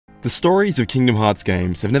The stories of Kingdom Hearts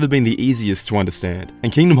games have never been the easiest to understand,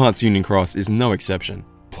 and Kingdom Hearts Union Cross is no exception.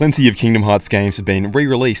 Plenty of Kingdom Hearts games have been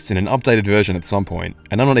re-released in an updated version at some point,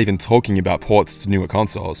 and I'm not even talking about ports to newer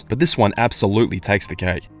consoles, but this one absolutely takes the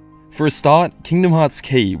cake. For a start, Kingdom Hearts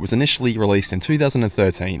Key was initially released in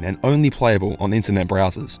 2013 and only playable on internet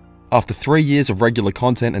browsers. After 3 years of regular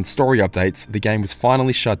content and story updates, the game was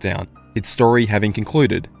finally shut down, its story having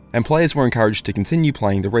concluded, and players were encouraged to continue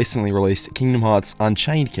playing the recently released Kingdom Hearts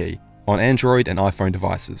Unchained Key on Android and iPhone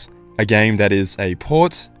devices. A game that is a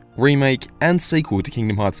port, remake, and sequel to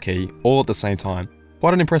Kingdom Hearts Key all at the same time.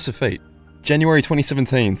 Quite an impressive feat. January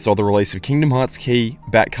 2017 saw the release of Kingdom Hearts Key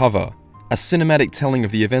Back Cover, a cinematic telling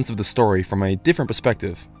of the events of the story from a different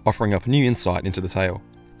perspective, offering up new insight into the tale.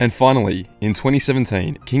 And finally, in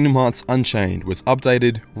 2017, Kingdom Hearts Unchained was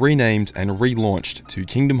updated, renamed, and relaunched to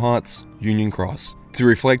Kingdom Hearts Union Cross, to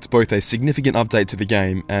reflect both a significant update to the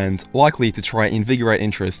game and likely to try invigorate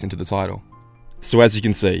interest into the title. So as you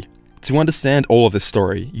can see, to understand all of this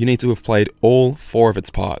story, you need to have played all 4 of its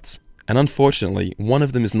parts, and unfortunately, one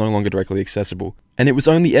of them is no longer directly accessible, and it was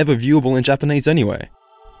only ever viewable in Japanese anyway.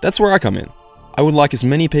 That's where I come in. I would like as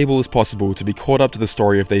many people as possible to be caught up to the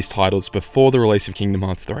story of these titles before the release of Kingdom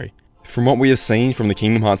Hearts 3. From what we have seen from the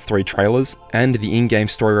Kingdom Hearts 3 trailers and the in-game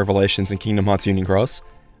story revelations in Kingdom Hearts Union Cross,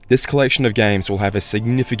 this collection of games will have a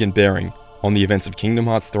significant bearing on the events of Kingdom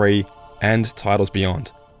Hearts 3 and titles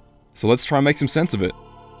beyond. So let's try and make some sense of it.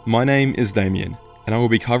 My name is Damien, and I will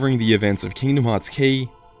be covering the events of Kingdom Hearts Key,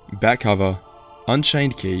 Back Cover,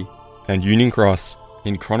 Unchained Key, and Union Cross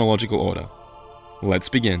in chronological order. Let's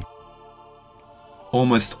begin.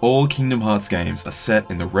 Almost all Kingdom Hearts games are set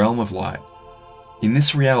in the realm of light. In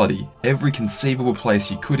this reality, every conceivable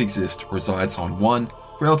place you could exist resides on one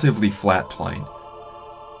relatively flat plane.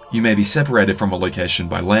 You may be separated from a location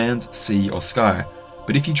by land, sea, or sky,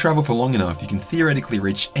 but if you travel for long enough, you can theoretically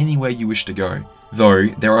reach anywhere you wish to go, though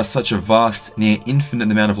there are such a vast, near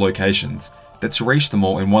infinite amount of locations that to reach them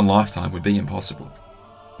all in one lifetime would be impossible.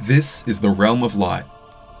 This is the realm of light,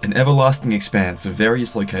 an everlasting expanse of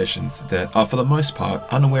various locations that are for the most part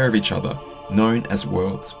unaware of each other, known as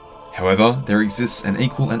worlds. However, there exists an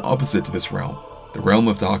equal and opposite to this realm, the realm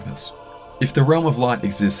of darkness. If the realm of light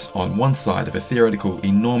exists on one side of a theoretical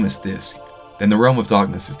enormous disk, then the realm of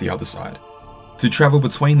darkness is the other side. To travel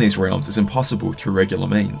between these realms is impossible through regular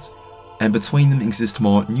means, and between them exist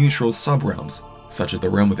more neutral sub-realms, such as the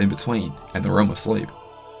realm of in-between and the realm of sleep.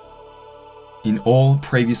 In all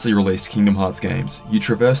previously released Kingdom Hearts games, you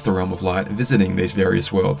traverse the realm of light visiting these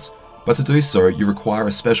various worlds, but to do so you require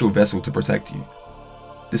a special vessel to protect you.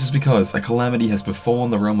 This is because a calamity has befallen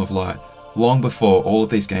the realm of light long before all of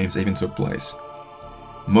these games even took place.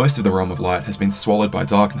 Most of the realm of light has been swallowed by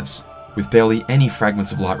darkness, with barely any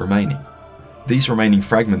fragments of light remaining. These remaining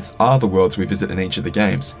fragments are the worlds we visit in each of the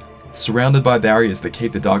games, surrounded by barriers that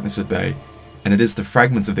keep the darkness at bay, and it is the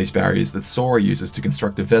fragments of these barriers that Sora uses to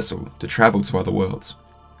construct a vessel to travel to other worlds.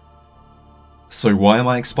 So why am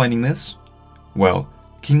I explaining this? Well,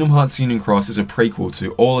 Kingdom Hearts Union Cross is a prequel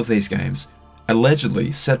to all of these games,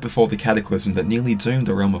 allegedly set before the cataclysm that nearly doomed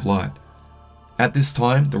the realm of light. At this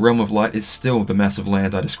time, the realm of light is still the massive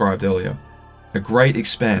land I described earlier, a great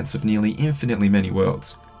expanse of nearly infinitely many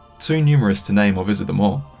worlds, too numerous to name or visit them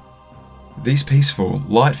all. These peaceful,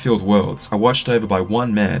 light-filled worlds are watched over by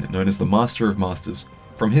one man known as the Master of Masters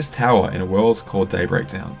from his tower in a world called Daybreak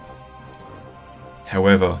Town.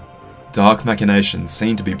 However, dark machinations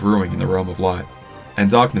seem to be brewing in the realm of light, and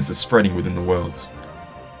darkness is spreading within the worlds.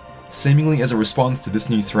 Seemingly as a response to this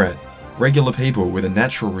new threat, regular people with a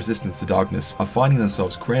natural resistance to darkness are finding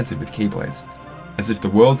themselves granted with Keyblades, as if the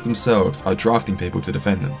worlds themselves are drafting people to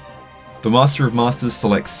defend them. The Master of Masters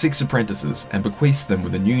selects 6 apprentices and bequeaths them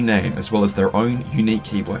with a new name as well as their own unique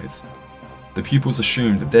Keyblades. The pupils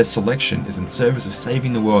assume that their selection is in service of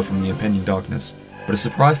saving the world from the impending darkness, but are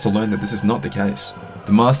surprised to learn that this is not the case.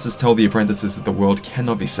 The Masters tell the apprentices that the world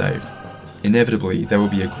cannot be saved. Inevitably, there will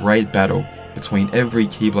be a great battle between every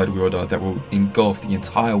Keyblade wielder that will engulf the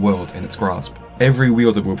entire world in its grasp. Every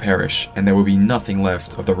wielder will perish, and there will be nothing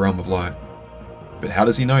left of the realm of light. But how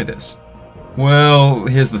does he know this? Well,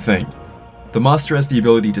 here's the thing. The Master has the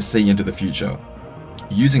ability to see into the future.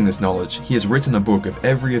 Using this knowledge, he has written a book of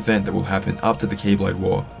every event that will happen up to the Keyblade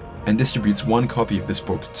War, and distributes 1 copy of this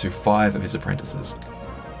book to 5 of his apprentices.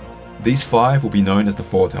 These 5 will be known as the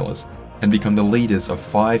Foretellers, and become the leaders of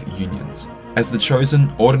 5 unions. As the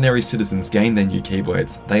chosen, ordinary citizens gain their new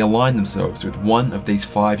Keyblades, they align themselves with one of these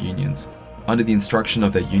 5 unions, under the instruction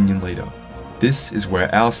of their union leader. This is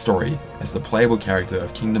where our story, as the playable character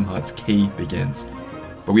of Kingdom Hearts Key, begins.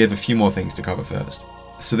 But we have a few more things to cover first.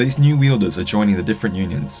 So these new wielders are joining the different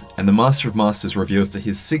unions, and the Master of Masters reveals to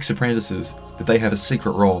his 6 apprentices that they have a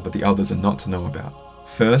secret role that the others are not to know about.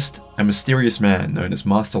 First, a mysterious man known as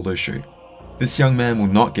Master Lushu. This young man will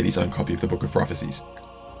not get his own copy of the Book of Prophecies.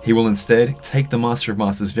 He will instead take the Master of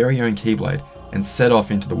Masters' very own Keyblade and set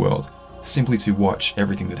off into the world, simply to watch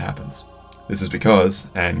everything that happens. This is because,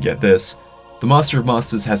 and get this, the Master of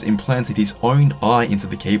Masters has implanted his own eye into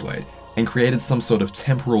the Keyblade and created some sort of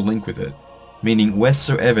temporal link with it, meaning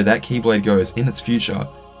wheresoever that Keyblade goes in its future,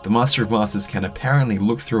 the Master of Masters can apparently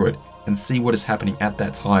look through it and see what is happening at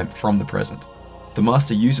that time from the present. The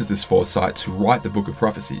Master uses this foresight to write the Book of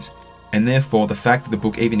Prophecies, and therefore the fact that the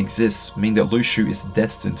book even exists means that Lushu is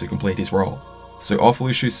destined to complete his role. So off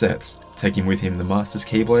Lushu sets, taking with him the Master's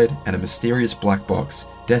Keyblade and a mysterious black box,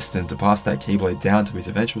 destined to pass that Keyblade down to his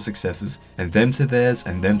eventual successors, and them to theirs,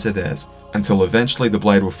 and them to theirs, until eventually the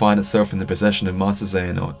blade will find itself in the possession of Master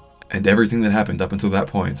Xehanort, and everything that happened up until that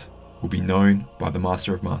point will be known by the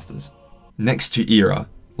Master of Masters. Next to Ira,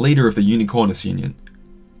 leader of the Unicornus Union.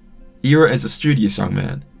 Ira is a studious young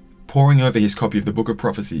man, poring over his copy of the Book of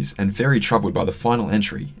Prophecies and very troubled by the final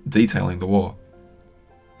entry detailing the war.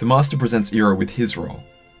 The Master presents Ira with his role.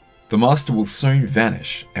 The Master will soon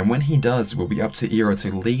vanish, and when he does, it will be up to Ira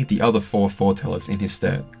to lead the other 4 foretellers in his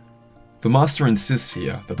stead. The Master insists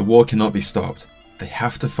here that the war cannot be stopped. They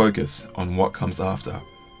have to focus on what comes after.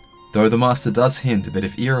 Though the Master does hint that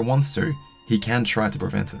if Ira wants to, he can try to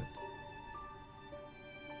prevent it.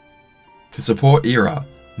 To support Ira,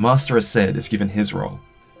 Master Aced is given his role.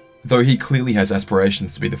 Though he clearly has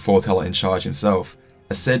aspirations to be the foreteller in charge himself,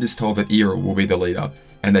 Aced is told that Ira will be the leader,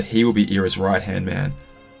 and that he will be Ira's right-hand man.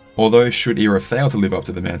 Although should Ira fail to live up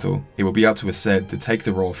to the mantle, it will be up to Aced to take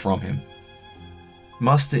the role from him.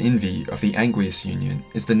 Master Envy of the Anguius Union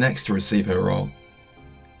is the next to receive her role.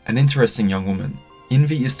 An interesting young woman,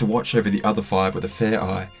 Envy is to watch over the other 5 with a fair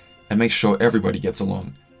eye and make sure everybody gets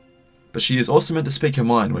along. But she is also meant to speak her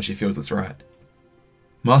mind when she feels it's right.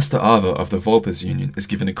 Master Ava of the Volpes Union is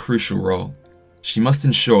given a crucial role. She must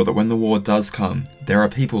ensure that when the war does come, there are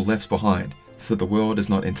people left behind so that the world is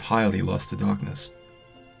not entirely lost to darkness.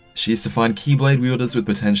 She is to find Keyblade wielders with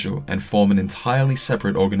potential and form an entirely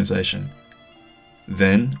separate organization.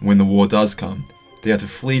 Then, when the war does come, they are to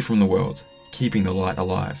flee from the world, keeping the light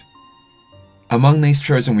alive. Among these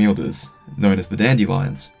chosen wielders, known as the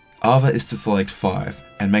Dandelions, Ava is to select 5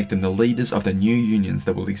 and make them the leaders of the new unions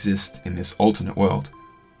that will exist in this alternate world.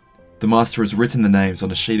 The Master has written the names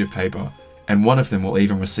on a sheet of paper, and one of them will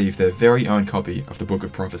even receive their very own copy of the Book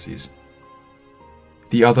of Prophecies.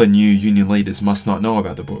 The other new union leaders must not know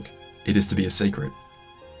about the book, it is to be a secret.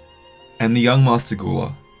 And the young Master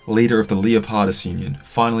Gula, leader of the Leopardus Union,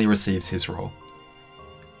 finally receives his role.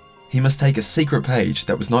 He must take a secret page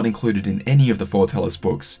that was not included in any of the foretellers'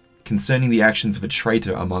 books, concerning the actions of a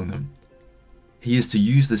traitor among them. He is to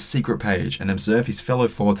use this secret page and observe his fellow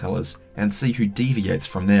foretellers and see who deviates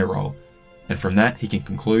from their role, and from that he can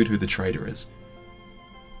conclude who the traitor is.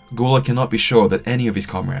 Gula cannot be sure that any of his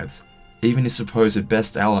comrades, even his supposed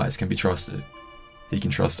best allies, can be trusted. He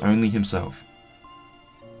can trust only himself.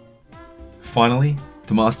 Finally,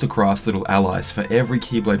 the Master crafts little allies for every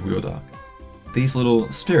Keyblade wielder. These little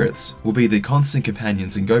spirits will be the constant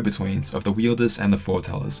companions and go-betweens of the wielders and the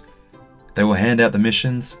foretellers. They will hand out the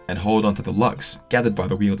missions and hold on to the lucks gathered by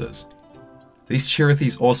the wielders. These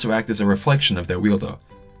Chirithes also act as a reflection of their wielder,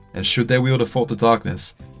 and should their wielder fall to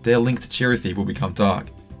darkness, their link to Chirithe will become dark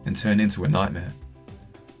and turn into a nightmare.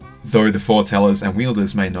 Though the foretellers and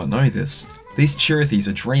wielders may not know this, these Chirithes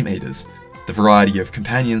are Dream Eaters, the variety of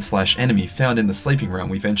companion/enemy found in the sleeping realm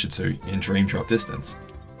we ventured to in Dream Drop Distance.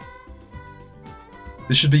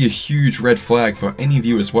 This should be a huge red flag for any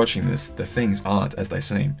viewers watching this that things aren't as they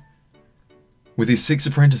seem. With his 6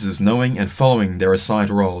 apprentices knowing and following their assigned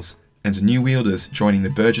roles, and new wielders joining the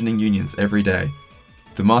burgeoning unions every day,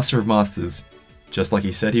 the Master of Masters, just like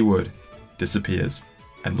he said he would, disappears,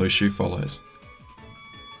 and Lushu follows.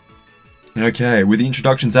 Okay, with the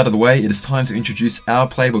introductions out of the way, it is time to introduce our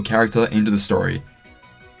playable character into the story.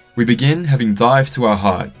 We begin having dived to our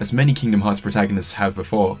heart, as many Kingdom Hearts protagonists have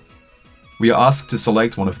before. We are asked to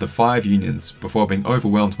select one of the 5 unions before being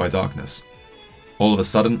overwhelmed by darkness. All of a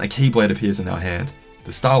sudden, a Keyblade appears in our hand,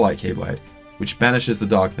 the Starlight Keyblade, which banishes the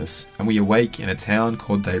darkness, and we awake in a town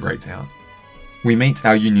called Daybreak Town. We meet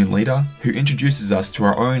our union leader, who introduces us to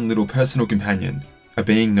our own little personal companion, a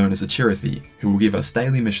being known as a Chirithe, who will give us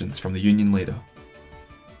daily missions from the union leader.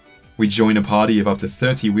 We join a party of up to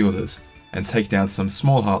 30 wielders, and take down some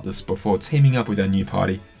small Heartless before teaming up with our new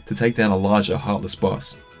party to take down a larger Heartless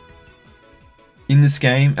boss. In this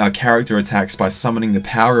game, our character attacks by summoning the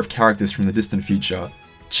power of characters from the distant future,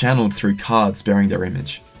 channeled through cards bearing their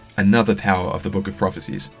image, another power of the Book of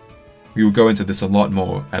Prophecies. We will go into this a lot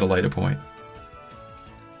more at a later point.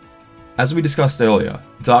 As we discussed earlier,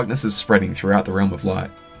 darkness is spreading throughout the realm of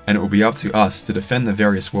light, and it will be up to us to defend the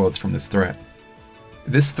various worlds from this threat.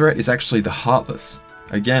 This threat is actually the Heartless.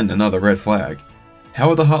 Again, another red flag. How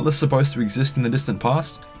are the Heartless supposed to exist in the distant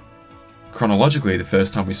past? Chronologically, the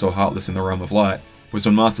first time we saw Heartless in the realm of light was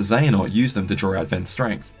when Master Xehanort used them to draw out Ven's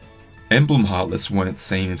strength. Emblem Heartless weren't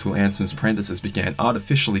seen until Ansem's apprentices began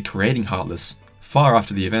artificially creating Heartless far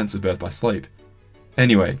after the events of Birth by Sleep.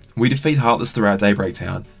 Anyway, we defeat Heartless throughout Daybreak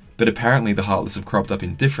Town, but apparently the Heartless have cropped up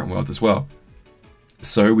in different worlds as well.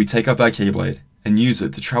 So we take up our Keyblade and use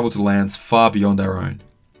it to travel to lands far beyond our own.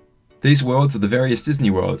 These worlds are the various Disney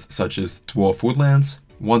worlds such as Dwarf Woodlands,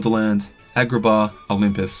 Wonderland, Agrabah,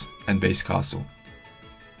 Olympus, and Beast Castle.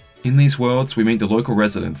 In these worlds we meet the local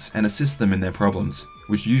residents and assist them in their problems,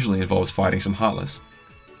 which usually involves fighting some Heartless.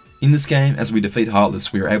 In this game, as we defeat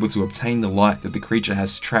Heartless, we are able to obtain the light that the creature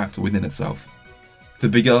has trapped within itself. The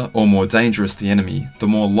bigger or more dangerous the enemy, the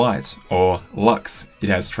more light, or lux, it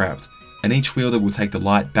has trapped, and each wielder will take the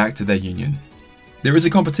light back to their union. There is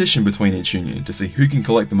a competition between each union to see who can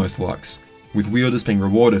collect the most lux, with wielders being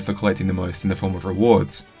rewarded for collecting the most in the form of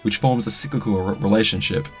rewards, which forms a cyclical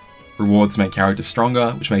relationship. Rewards make characters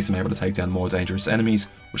stronger, which makes them able to take down more dangerous enemies,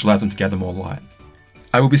 which allows them to gather more light.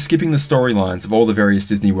 I will be skipping the storylines of all the various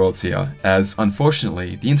Disney worlds here, as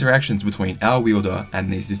unfortunately the interactions between our wielder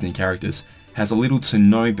and these Disney characters has a little to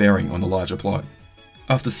no bearing on the larger plot.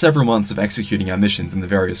 After several months of executing our missions in the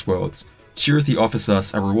various worlds, Chirithy offers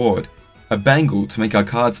us a reward, a bangle to make our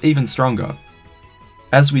cards even stronger.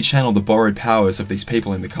 As we channel the borrowed powers of these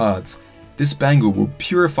people in the cards, this bangle will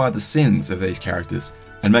purify the sins of these characters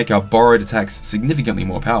and make our borrowed attacks significantly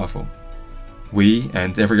more powerful. We,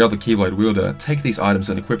 and every other Keyblade wielder, take these items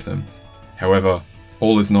and equip them. However,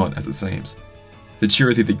 all is not as it seems. The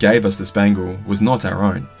Chirithy that gave us this bangle was not our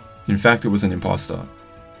own. In fact, it was an imposter.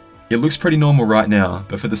 It looks pretty normal right now,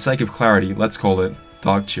 but for the sake of clarity, let's call it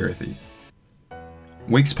Dark Chirithy.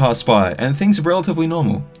 Weeks pass by, and things are relatively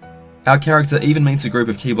normal. Our character even meets a group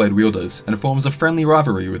of Keyblade wielders and forms a friendly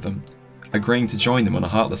rivalry with them, agreeing to join them on a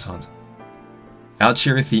Heartless hunt. Our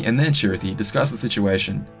Chirithy and their Chirithy discuss the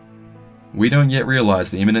situation. We don't yet realize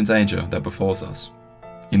the imminent danger that befalls us.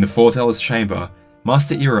 In the Foreteller's chamber,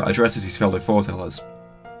 Master Ira addresses his fellow Foretellers.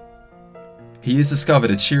 He has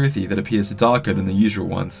discovered a Chirithy that appears darker than the usual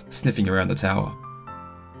ones, sniffing around the tower.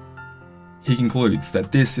 He concludes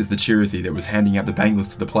that this is the Chirithy that was handing out the bangles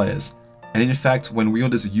to the players, and in fact, when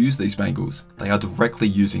wielders use these bangles, they are directly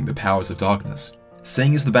using the powers of darkness.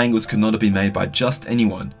 Seeing as the bangles could not have been made by just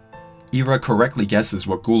anyone, Ira correctly guesses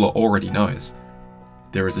what Gula already knows.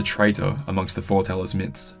 There is a traitor amongst the Foretellers'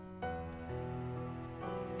 midst.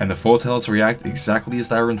 And the Foretellers react exactly as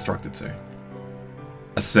they were instructed to.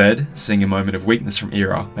 Aced, seeing a moment of weakness from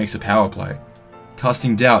Ira, makes a power play,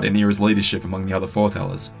 casting doubt in Ira's leadership among the other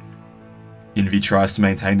Foretellers. Envy tries to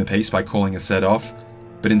maintain the peace by calling Aced off,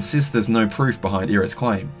 but insists there's no proof behind Ira's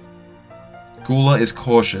claim. Gula is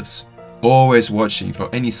cautious, always watching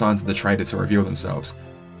for any signs of the traitor to reveal themselves,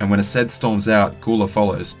 and when Aced storms out, Gula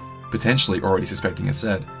follows, potentially already suspecting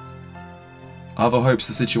Aced. Ava hopes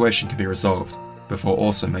the situation can be resolved, before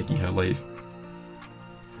also making her leave.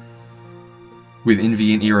 With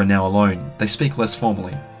Envy and Ira now alone, they speak less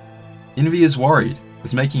formally. Envy is worried,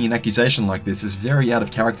 as making an accusation like this is very out of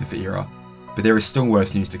character for Ira, but there is still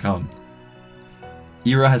worse news to come.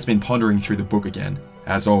 Ira has been pondering through the book again,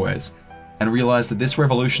 as always, and realised that this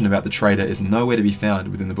revolution about the traitor is nowhere to be found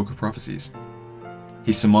within the Book of Prophecies.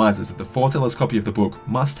 He surmises that the Foreteller's copy of the book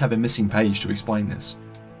must have a missing page to explain this.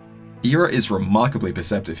 Ira is remarkably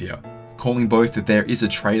perceptive here, calling both that there is a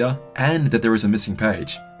traitor and that there is a missing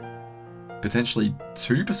page. Potentially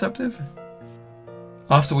too perceptive?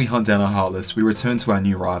 After we hunt down our Heartless, we return to our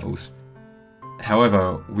new rivals.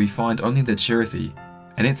 However, we find only their Chirithy,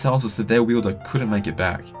 and it tells us that their wielder couldn't make it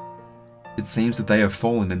back. It seems that they have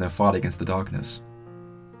fallen in their fight against the darkness.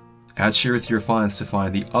 Our Chirithy refines to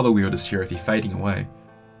find the other wielder's Chirithy fading away.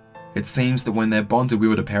 It seems that when their bonded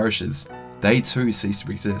wielder perishes, they too cease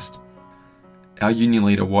to exist. Our union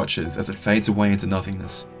leader watches as it fades away into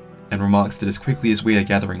nothingness, and remarks that as quickly as we are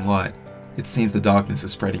gathering light, it seems the darkness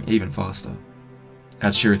is spreading even faster.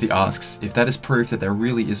 Our Chirithy asks if that is proof that there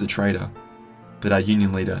really is a traitor, but our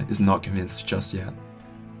union leader is not convinced just yet.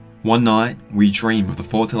 One night, we dream of the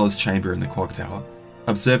Foreteller's chamber in the clock tower,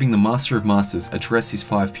 observing the Master of Masters address his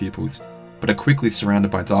 5 pupils, but are quickly surrounded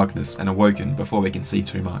by darkness and awoken before we can see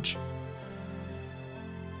too much.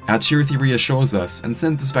 Our Chirithy reassures us and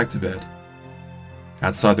sends us back to bed.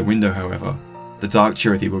 Outside the window, however, the Dark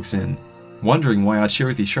Chirithy looks in, wondering why our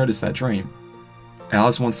Chirithy showed us that dream.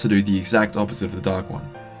 Ours wants to do the exact opposite of the Dark One,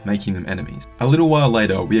 making them enemies. A little while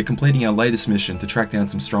later, we are completing our latest mission to track down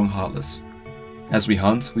some strong Heartless. As we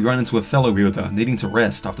hunt, we run into a fellow wielder needing to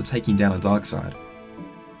rest after taking down a dark side.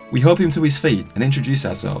 We help him to his feet and introduce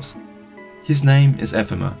ourselves. His name is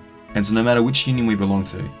Ephemer, and no matter which union we belong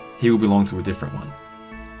to, he will belong to a different one.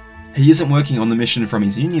 He isn't working on the mission from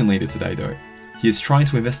his union leader today though. He is trying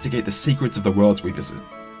to investigate the secrets of the worlds we visit.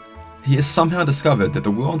 He has somehow discovered that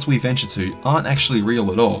the worlds we venture to aren't actually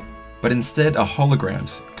real at all, but instead are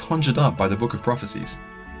holograms conjured up by the Book of Prophecies,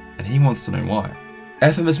 and he wants to know why.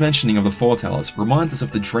 Ephemer's mentioning of the foretellers reminds us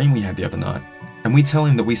of the dream we had the other night, and we tell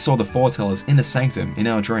him that we saw the foretellers in a sanctum in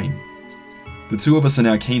our dream. The two of us are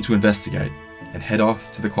now keen to investigate, and head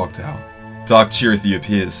off to the clock tower. Dark Chirithy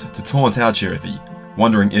appears to taunt our Chirithy,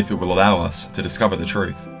 wondering if it will allow us to discover the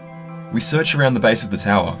truth. We search around the base of the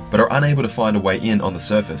tower, but are unable to find a way in on the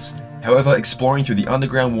surface. However, exploring through the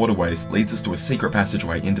underground waterways leads us to a secret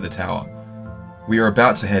passageway into the tower. We are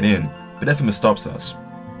about to head in, but Ephemer stops us.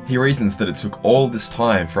 He reasons that it took all this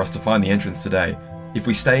time for us to find the entrance today. If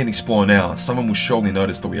we stay and explore now, someone will surely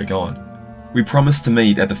notice that we are gone. We promise to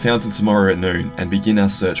meet at the fountain tomorrow at noon and begin our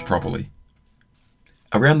search properly.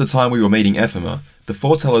 Around the time we were meeting Ephemer, the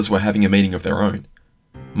foretellers were having a meeting of their own.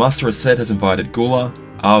 Master Ased has invited Gula,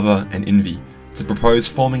 Ava, and Invi to propose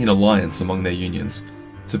forming an alliance among their unions,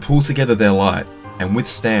 to pull together their light and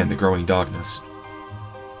withstand the growing darkness.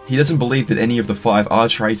 He doesn't believe that any of the five are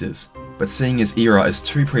traitors, but seeing as Ira is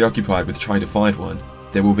too preoccupied with trying to find one,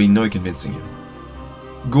 there will be no convincing him.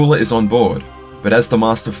 Gula is on board, but as the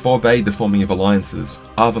Master forbade the forming of alliances,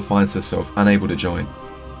 Ava finds herself unable to join.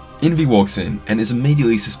 Invi walks in and is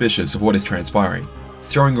immediately suspicious of what is transpiring,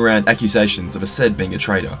 throwing around accusations of Ased being a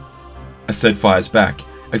traitor. Ased fires back,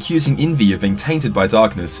 accusing Invi of being tainted by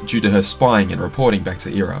darkness due to her spying and reporting back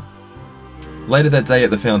to Ira. Later that day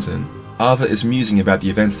at the fountain, Ava is musing about the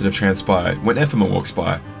events that have transpired when Ephemer walks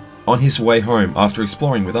by, on his way home after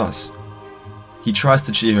exploring with us. He tries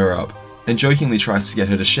to cheer her up, and jokingly tries to get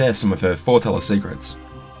her to share some of her foreteller secrets.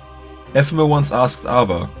 Ephemer once asked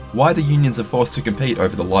Ava why the unions are forced to compete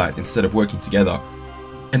over the light instead of working together,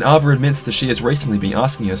 and Ava admits that she has recently been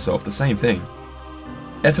asking herself the same thing.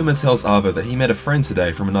 Ephemer tells Ava that he met a friend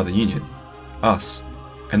today from another union, us,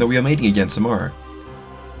 and that we are meeting again tomorrow.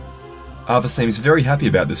 Ava seems very happy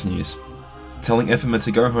about this news, telling Ephemer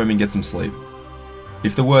to go home and get some sleep.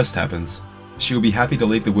 If the worst happens, she will be happy to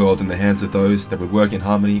leave the world in the hands of those that would work in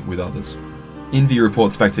harmony with others. Invi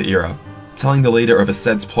reports back to Ira, telling the leader of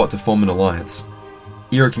Ased's plot to form an alliance.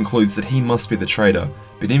 Ira concludes that he must be the traitor,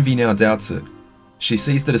 but Invi now doubts it. She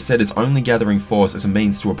sees that Ased is only gathering force as a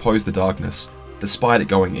means to oppose the darkness, despite it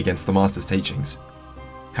going against the Master's teachings.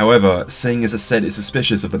 However, seeing as Ased is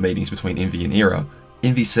suspicious of the meetings between Invi and Ira,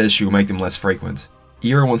 Invi says she will make them less frequent.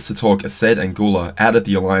 Ira wants to talk Ased and Gula out of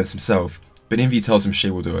the alliance himself, but Invi tells him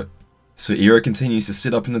she will do it. So Ira continues to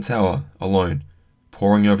sit up in the tower, alone,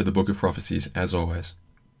 poring over the Book of Prophecies as always.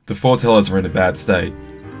 The foretellers are in a bad state.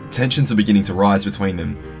 Tensions are beginning to rise between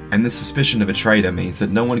them, and the suspicion of a traitor means that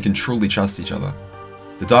no one can truly trust each other.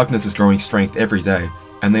 The darkness is growing strength every day,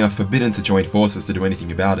 and they are forbidden to join forces to do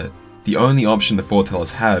anything about it. The only option the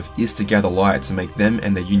foretellers have is to gather light to make them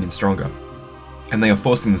and their union stronger. And they are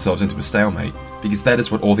forcing themselves into a stalemate, because that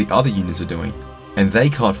is what all the other unions are doing, and they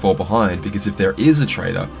can't fall behind because if there is a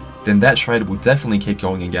traitor, then that traitor will definitely keep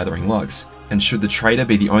going and gathering lux, and should the traitor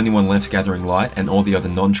be the only one left gathering light and all the other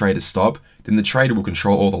non-traitors stop, then the traitor will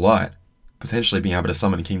control all the light, potentially being able to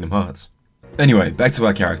summon Kingdom Hearts. Anyway, back to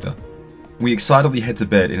our character. We excitedly head to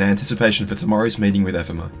bed in anticipation for tomorrow's meeting with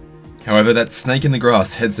Ephemer. However, that snake in the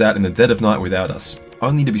grass heads out in the dead of night without us,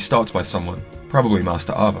 only to be stopped by someone, probably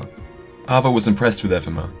Master Ava. Ava was impressed with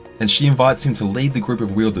Ephemer, and she invites him to lead the group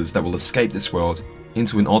of wielders that will escape this world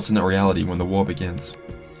into an alternate reality when the war begins.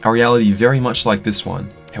 A reality very much like this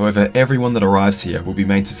one, however everyone that arrives here will be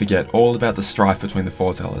made to forget all about the strife between the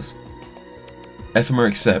foretellers. Ephemer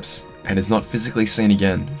accepts, and is not physically seen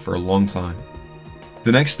again for a long time.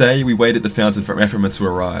 The next day we wait at the fountain for Ephemer to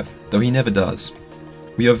arrive, though he never does.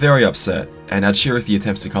 We are very upset, and our Chirithy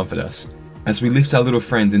attempts to comfort us. As we lift our little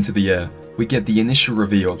friend into the air, we get the initial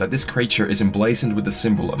reveal that this creature is emblazoned with the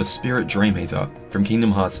symbol of a spirit dream eater from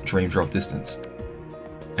Kingdom Hearts Dream Drop Distance.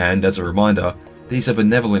 And as a reminder, these are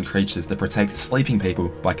benevolent creatures that protect sleeping people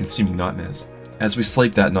by consuming nightmares. As we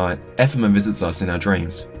sleep that night, Ephemer visits us in our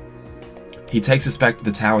dreams. He takes us back to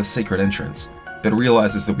the tower's secret entrance, but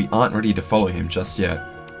realizes that we aren't ready to follow him just yet,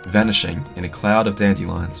 vanishing in a cloud of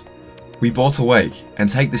dandelions. We bolt awake, and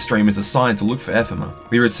take this dream as a sign to look for Ephemer.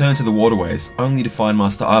 We return to the waterways, only to find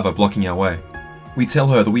Master Ava blocking our way. We tell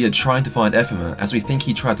her that we are trying to find Ephemer as we think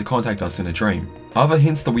he tried to contact us in a dream. Ava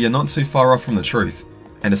hints that we are not too far off from the truth,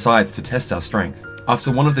 and decides to test our strength.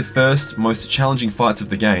 After one of the first, most challenging fights of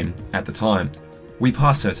the game, at the time, we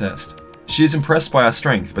pass her test. She is impressed by our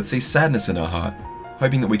strength but sees sadness in our heart,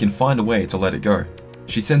 hoping that we can find a way to let it go.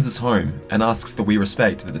 She sends us home and asks that we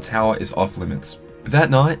respect that the tower is off limits. That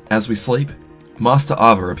night, as we sleep, Master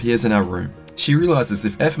Ava appears in our room. She realizes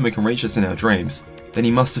if Ephemer can reach us in our dreams, then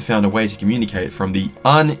he must have found a way to communicate from the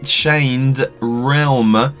unchained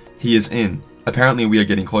realm he is in. Apparently we are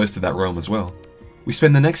getting close to that realm as well. We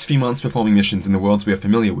spend the next few months performing missions in the worlds we are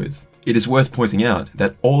familiar with. It is worth pointing out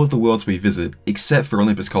that all of the worlds we visit, except for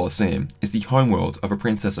Olympus Coliseum, is the homeworld of a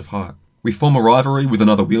Princess of Heart. We form a rivalry with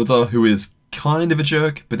another wielder who is kind of a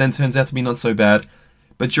jerk, but then turns out to be not so bad.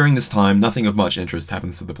 But during this time, nothing of much interest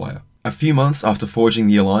happens to the player. A few months after forging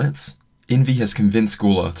the alliance, Envy has convinced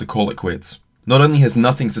Gula to call it quits. Not only has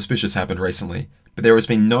nothing suspicious happened recently, but there has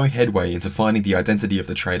been no headway into finding the identity of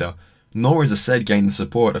the traitor, nor has Aced gained the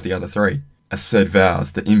support of the other three. Aced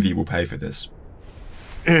vows that Envy will pay for this.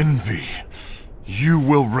 Envy, you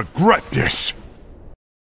will regret this!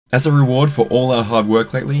 As a reward for all our hard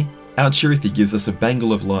work lately, our Chirithy gives us a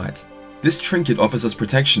bangle of light. This trinket offers us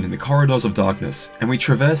protection in the corridors of darkness, and we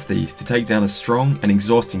traverse these to take down a strong and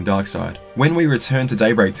exhausting dark side. When we return to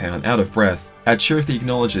Daybreak Town out of breath, our Chirithy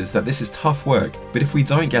acknowledges that this is tough work, but if we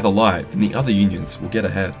don't gather light, then the other unions will get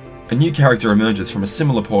ahead. A new character emerges from a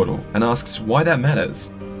similar portal and asks why that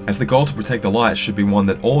matters, as the goal to protect the light should be one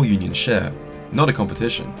that all unions share, not a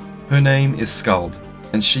competition. Her name is Skuld,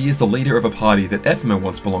 and she is the leader of a party that Ephemer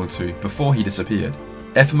once belonged to before he disappeared.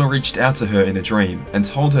 Ephemer reached out to her in a dream and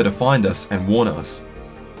told her to find us and warn us.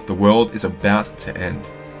 The world is about to end.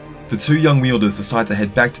 The two young wielders decide to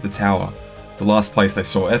head back to the tower, the last place they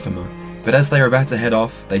saw Ephemer, but as they are about to head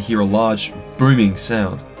off, they hear a large, booming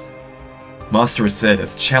sound. Master Aced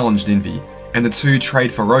has challenged Envy, and the two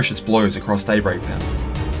trade ferocious blows across Daybreak Town.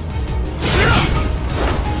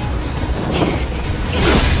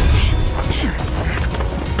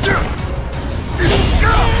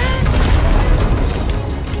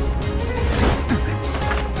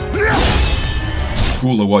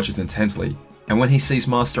 Gula watches intently, and when he sees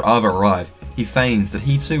Master Ava arrive, he feigns that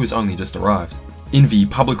he too has only just arrived. Envy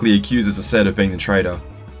publicly accuses Aced of being the traitor,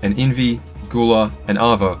 and Envy, Gula, and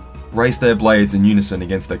Ava raise their blades in unison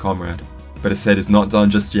against their comrade. But Aced is not done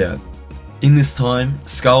just yet. In this time,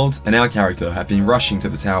 Skuld and our character have been rushing to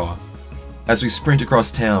the tower. As we sprint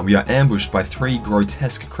across town, we are ambushed by three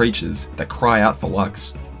grotesque creatures that cry out for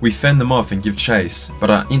Lux. We fend them off and give chase, but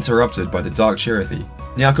are interrupted by the Dark Chirithy.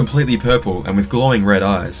 Now completely purple and with glowing red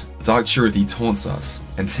eyes, Dark Chirithy taunts us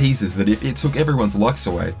and teases that if it took everyone's Lux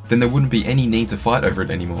away, then there wouldn't be any need to fight over it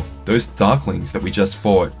anymore. Those Darklings that we just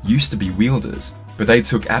fought used to be wielders, but they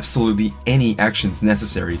took absolutely any actions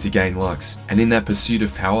necessary to gain Lux, and in that pursuit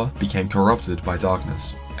of power became corrupted by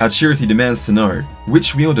darkness. Our Chirithy demands to know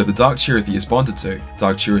which wielder the Dark Chirithy is bonded to.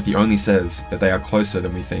 Dark Chirithy only says that they are closer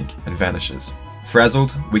than we think and vanishes.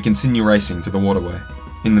 Frazzled, we continue racing to the waterway.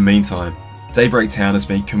 In the meantime, Daybreak Town has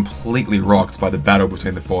been completely rocked by the battle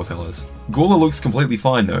between the foretellers. Gula looks completely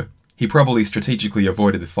fine though. He probably strategically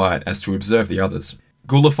avoided the fight as to observe the others.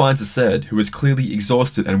 Gula finds Aced, who was clearly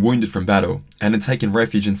exhausted and wounded from battle, and had taken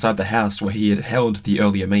refuge inside the house where he had held the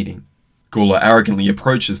earlier meeting. Gula arrogantly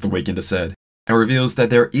approaches the weakened Aced, and reveals that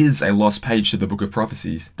there is a lost page to the Book of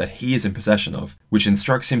Prophecies that he is in possession of, which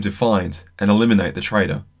instructs him to find and eliminate the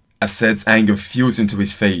traitor. Aced's anger fuels him to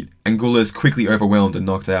his feet, and Gula is quickly overwhelmed and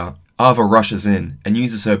knocked out. Ava rushes in and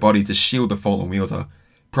uses her body to shield the fallen wielder,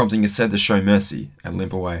 prompting Aced to show mercy and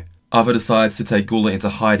limp away. Ava decides to take Gula into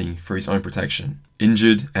hiding for his own protection.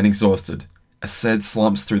 Injured and exhausted, Aced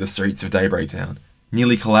slumps through the streets of Daybreak Town,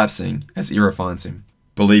 nearly collapsing as Ira finds him.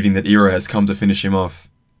 Believing that Ira has come to finish him off,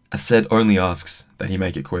 Aced only asks that he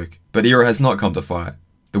make it quick. But Ira has not come to fight.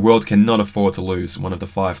 The world cannot afford to lose one of the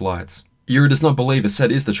 5 lights. Ira does not believe Aced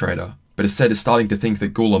is the traitor, but Aced is starting to think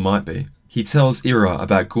that Gula might be. He tells Ira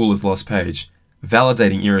about Gula's lost page,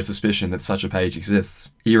 validating Ira's suspicion that such a page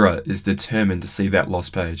exists. Ira is determined to see that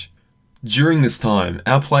lost page. During this time,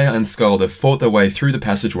 our player and Skuld have fought their way through the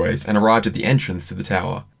passageways and arrived at the entrance to the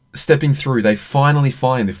tower. Stepping through, they finally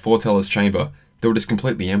find the foreteller's chamber, though it is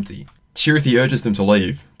completely empty. Chirithy urges them to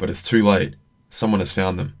leave, but it's too late. Someone has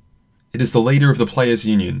found them. It is the leader of the Players'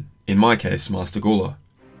 Union, in my case, Master Gula.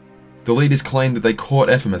 The leaders claim that they caught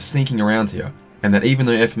Ephemer sneaking around here, and that even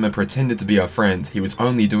though Ephemer pretended to be our friend, he was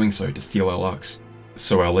only doing so to steal our Lux.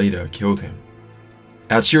 So our leader killed him.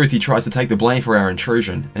 Our Chirithy tries to take the blame for our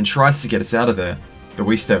intrusion, and tries to get us out of there, but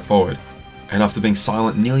we step forward, and after being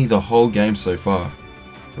silent nearly the whole game so far,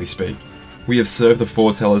 we speak. We have served the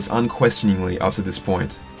foretellers unquestioningly up to this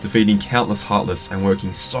point, defeating countless Heartless and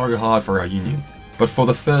working so hard for our union. But for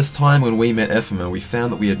the first time when we met Ephemer, we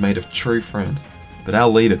found that we had made a true friend. But our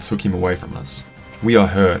leader took him away from us. We are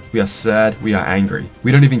hurt, we are sad, we are angry.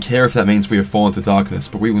 We don't even care if that means we have fallen to darkness,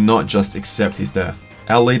 but we will not just accept his death.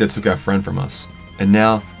 Our leader took our friend from us, and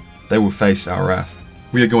now they will face our wrath.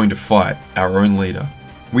 We are going to fight our own leader.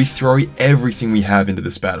 We throw everything we have into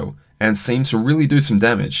this battle, and seem to really do some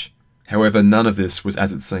damage. However, none of this was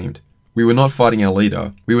as it seemed. We were not fighting our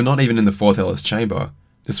leader, we were not even in the foreteller's chamber.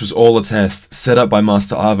 This was all a test set up by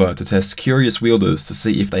Master Ava to test curious wielders to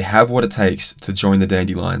see if they have what it takes to join the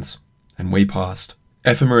Dandelions. And we passed.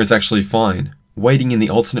 Ephemer is actually fine, waiting in the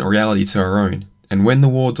alternate reality to our own, and when the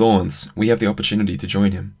war dawns, we have the opportunity to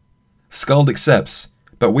join him. Skald accepts,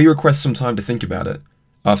 but we request some time to think about it.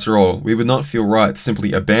 After all, we would not feel right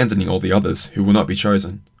simply abandoning all the others who will not be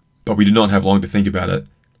chosen. But we do not have long to think about it.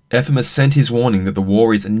 Ephemer sent his warning that the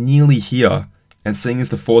war is nearly here, and seeing as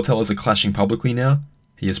the foretellers are clashing publicly now,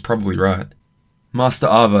 he is probably right. Master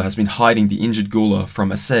Ava has been hiding the injured Gula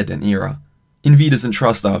from Aced and Ira. Envy doesn't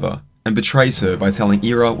trust Ava, and betrays her by telling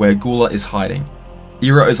Ira where Gula is hiding.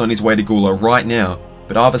 Ira is on his way to Gula right now,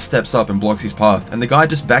 but Ava steps up and blocks his path, and the guy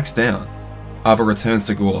just backs down. Ava returns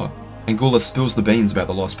to Gula, and Gula spills the beans about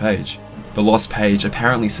the lost page. The lost page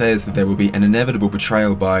apparently says that there will be an inevitable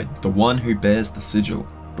betrayal by the one who bears the sigil.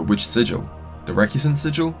 But which sigil? The Recusant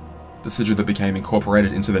sigil? The sigil that became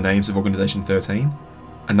incorporated into the names of Organization 13?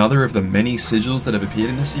 Another of the many sigils that have appeared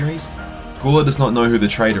in this series? Gula does not know who the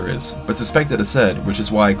traitor is, but suspected Aced, which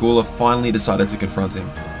is why Gula finally decided to confront him.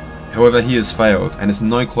 However, he has failed, and is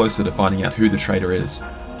no closer to finding out who the traitor is.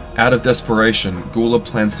 Out of desperation, Gula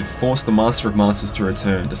plans to force the Master of Masters to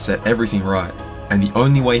return to set everything right, and the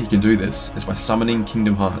only way he can do this is by summoning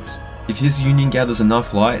Kingdom Hearts. If his union gathers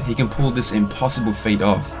enough light, he can pull this impossible feat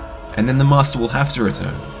off, and then the Master will have to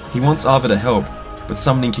return. He wants Ava to help, but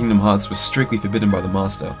summoning Kingdom Hearts was strictly forbidden by the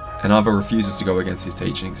Master, and Ava refuses to go against his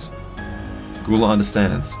teachings. Gula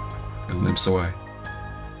understands, and limps away.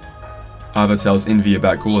 Ava tells Envy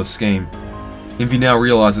about Gula's scheme. Envy now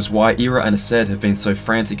realizes why Ira and Aced have been so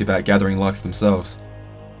frantic about gathering Lux themselves.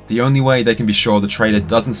 The only way they can be sure the traitor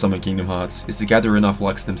doesn't summon Kingdom Hearts is to gather enough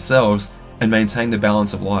Lux themselves and maintain the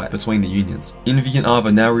balance of light between the unions. Envy and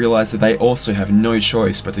Ava now realize that they also have no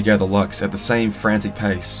choice but to gather Lux at the same frantic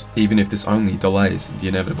pace, even if this only delays the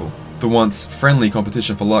inevitable. The once friendly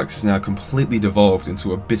competition for Lux is now completely devolved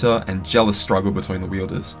into a bitter and jealous struggle between the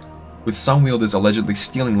wielders, with some wielders allegedly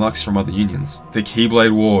stealing Lux from other unions. The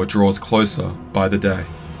Keyblade War draws closer by the day.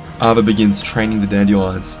 Ava begins training the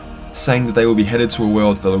Dandelions, saying that they will be headed to a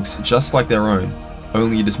world that looks just like their own,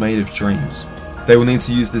 only it is made of dreams. They will need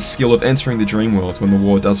to use this skill of entering the dream world when the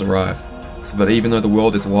war does arrive, so that even though the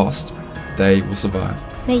world is lost, they will survive.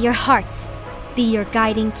 May your hearts be your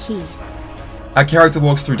guiding key. Our character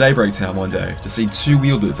walks through Daybreak Town one day to see two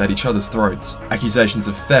wielders at each other's throats, accusations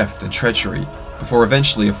of theft and treachery, before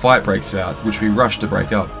eventually a fight breaks out, which we rush to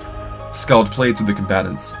break up. Skald pleads with the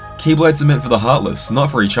combatants. Keyblades are meant for the Heartless, not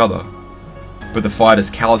for each other. But the fighters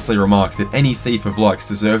callously remark that any thief of Lux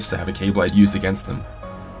deserves to have a Keyblade used against them.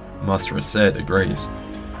 Master Aced agrees.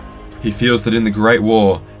 He feels that in the Great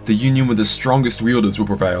War, the union with the strongest wielders will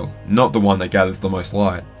prevail, not the one that gathers the most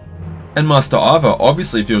light. And Master Ava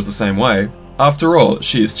obviously feels the same way. After all,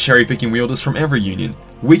 she is cherry-picking wielders from every union,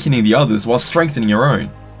 weakening the others while strengthening her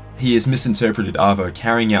own. He has misinterpreted Ava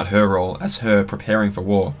carrying out her role as her preparing for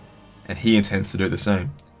war, and he intends to do the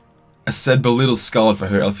same. Aced belittles Skald for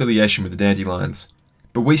her affiliation with the Dandelions,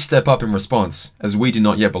 but we step up in response, as we do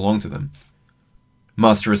not yet belong to them.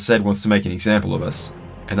 Master Aced wants to make an example of us,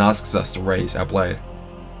 and asks us to raise our blade.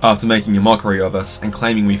 After making a mockery of us and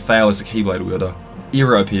claiming we fail as a Keyblade wielder,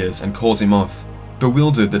 Ira appears and calls him off,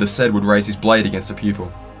 bewildered that Aced would raise his blade against a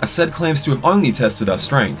pupil. Aced claims to have only tested our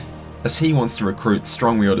strength, as he wants to recruit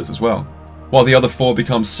strong wielders as well. While the other four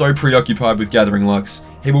become so preoccupied with gathering Lux,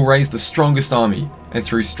 he will raise the strongest army, and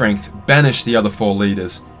through strength banish the other four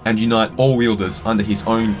leaders, and unite all wielders under his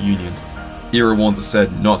own union. Ira warns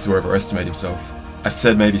Aced not to overestimate himself.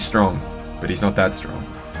 Aced may be strong, but he's not that strong.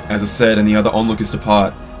 As Aced and the other onlookers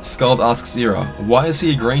depart, Skald asks Ira why is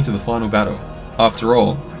he agreeing to the final battle. After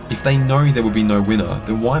all, if they know there will be no winner,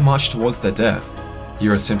 then why march towards their death?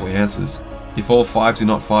 Ira simply answers, if all five do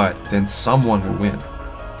not fight, then someone will win.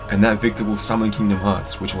 And that victor will summon Kingdom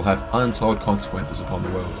Hearts, which will have untold consequences upon the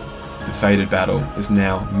world. The fated battle is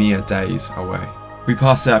now mere days away. We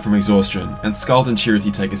pass out from exhaustion, and Skald and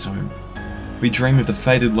Chirity take us home. We dream of the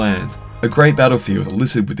fated land, a great battlefield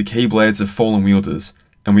littered with the Keyblades of fallen wielders,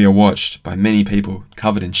 and we are watched by many people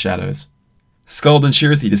covered in shadows. Skald and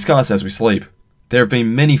Chirity discuss as we sleep, There have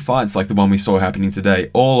been many fights like the one we saw happening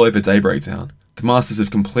today all over Daybreak Town. The Masters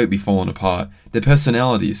have completely fallen apart, their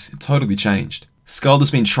personalities totally changed. Skald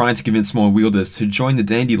has been trying to convince more wielders to join the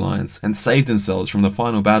Dandelions and save themselves from the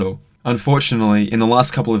final battle. Unfortunately, in the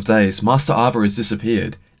last couple of days, Master Ava has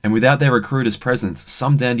disappeared, and without their recruiter's presence,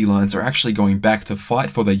 some Dandelions are actually going back to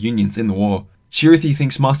fight for their unions in the war. Chirithy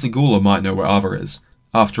thinks Master Gula might know where Ava is.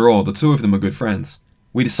 After all, the two of them are good friends.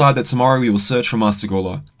 We decide that tomorrow we will search for Master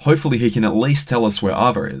Gula. Hopefully he can at least tell us where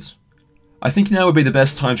Ava is. I think now would be the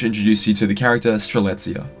best time to introduce you to the character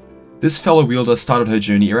Strelitzia. This fellow wielder started her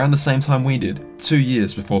journey around the same time we did, 2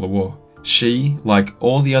 years before the war. She, like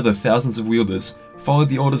all the other thousands of wielders, followed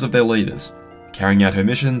the orders of their leaders, carrying out her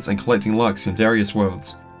missions and collecting lux in various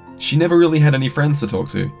worlds. She never really had any friends to talk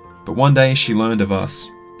to, but one day she learned of us.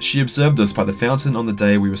 She observed us by the fountain on the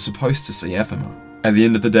day we were supposed to see Ephema. At the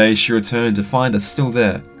end of the day, she returned to find us still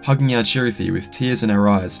there, hugging our Chirithy with tears in her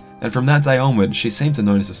eyes, and from that day onward, she seemed to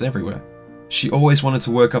notice us everywhere. She always wanted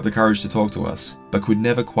to work up the courage to talk to us, but could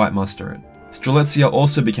never quite muster it. Strelitzia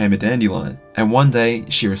also became a Dandelion, and one day,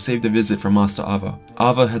 she received a visit from Master Ava.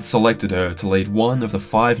 Ava had selected her to lead one of the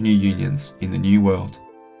 5 new unions in the New World.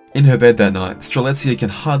 In her bed that night, Strelitzia can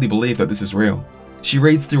hardly believe that this is real. She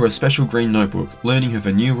reads through a special green notebook, learning of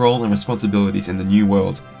her new role and responsibilities in the New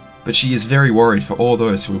World, but she is very worried for all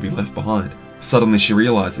those who will be left behind. Suddenly she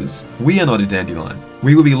realizes, we are not a Dandelion.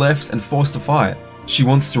 We will be left and forced to fight. She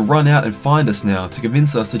wants to run out and find us now to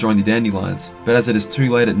convince us to join the Dandelions, but as it is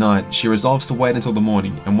too late at night, she resolves to wait until the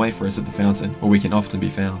morning and wait for us at the fountain, where we can often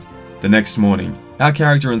be found. The next morning, our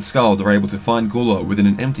character and Skald are able to find Gula within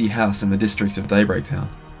an empty house in the districts of Daybreak Town.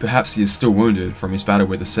 Perhaps he is still wounded from his battle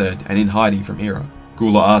with the Sed and in hiding from Ira.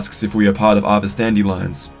 Gula asks if we are part of Ava's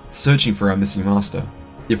Dandelions, searching for our missing master.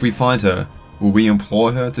 If we find her, will we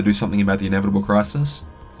implore her to do something about the inevitable crisis?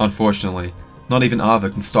 Unfortunately, not even Ava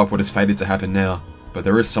can stop what is fated to happen now, but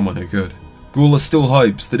there is someone who could. Gula still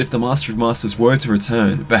hopes that if the Master of Masters were to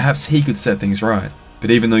return, perhaps he could set things right.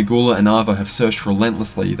 But even though Gula and Ava have searched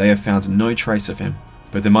relentlessly, they have found no trace of him.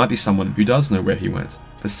 But there might be someone who does know where he went.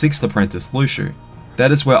 The 6th apprentice, Lushu.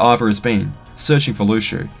 That is where Ava has been, searching for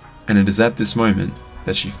Lushu, and it is at this moment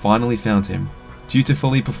that she finally found him,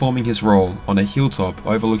 dutifully performing his role on a hilltop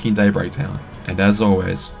overlooking Daybreak Town, and as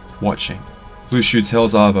always, watching. Lushu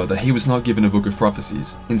tells Ava that he was not given a book of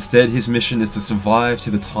prophecies. Instead, his mission is to survive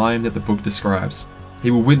to the time that the book describes.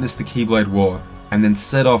 He will witness the Keyblade War, and then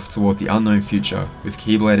set off toward the unknown future, with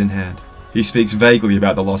Keyblade in hand. He speaks vaguely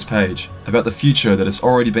about the lost page, about the future that has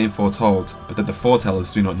already been foretold, but that the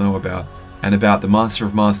foretellers do not know about, and about the Master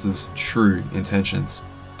of Masters' true intentions.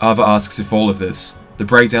 Ava asks if all of this, the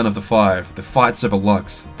breakdown of the 5, the fights over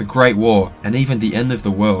Lux, the Great War, and even the end of the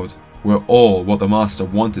world, were all what the Master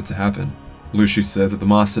wanted to happen. Lushu says that the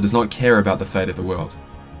Master does not care about the fate of the world,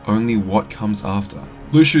 only what comes after.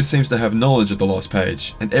 Lushu seems to have knowledge of the lost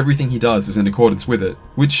page, and everything he does is in accordance with it,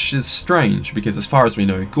 which is strange because as far as we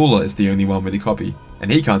know, Gula is the only one with a copy,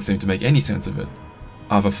 and he can't seem to make any sense of it.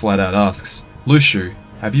 Ava flat out asks, Lushu,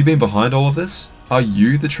 have you been behind all of this? Are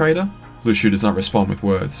you the traitor? Lushu does not respond with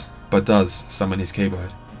words, but does summon his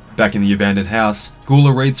Keyblade. Back in the abandoned house,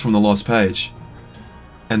 Gula reads from the lost page.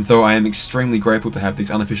 And though I am extremely grateful to have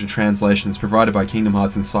these unofficial translations provided by Kingdom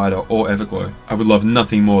Hearts Insider or Everglow, I would love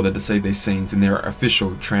nothing more than to see these scenes in their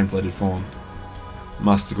official translated form.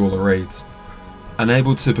 Master Gula reads,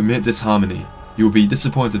 unable to permit disharmony, you will be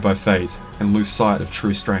disappointed by fate and lose sight of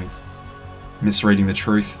true strength. Misreading the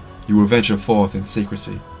truth, you will venture forth in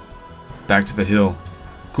secrecy. Back to the hill.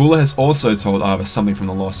 Gula has also told Ava something from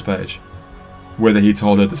the lost page. Whether he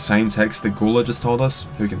told her the same text that Gula just told us,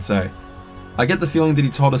 who can say? I get the feeling that he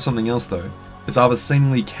told her something else though, as Ava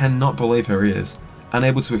seemingly cannot believe her ears,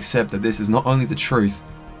 unable to accept that this is not only the truth,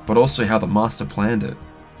 but also how the Master planned it.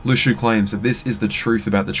 Lushu claims that this is the truth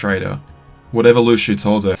about the traitor. Whatever Lushu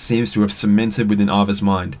told her seems to have cemented within Ava's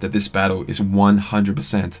mind that this battle is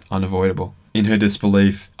 100% unavoidable. In her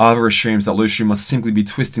disbelief, Ava assumes that Lushu must simply be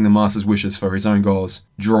twisting the Master's wishes for his own goals,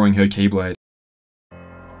 drawing her Keyblade.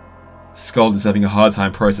 Skald is having a hard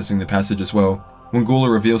time processing the passage as well, when Gula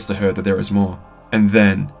reveals to her that there is more. And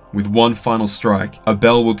then, with one final strike, a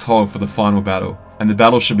bell will toll for the final battle, and the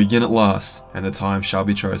battle shall begin at last, and the time shall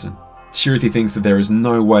be chosen. Chirithy thinks that there is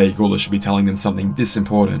no way Gula should be telling them something this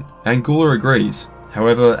important, and Gula agrees.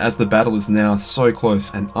 However, as the battle is now so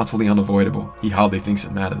close and utterly unavoidable, he hardly thinks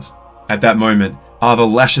it matters. At that moment, Ava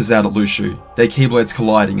lashes out at Lushu, their Keyblades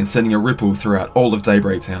colliding and sending a ripple throughout all of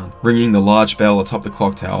Daybreak Town, ringing the large bell atop the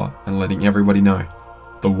clock tower and letting everybody know.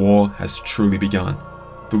 The war has truly begun.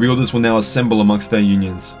 The wielders will now assemble amongst their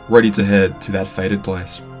unions, ready to head to that fated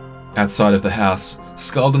place. Outside of the house,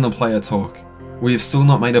 Skald and the player talk. We have still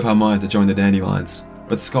not made up our mind to join the Dandelions,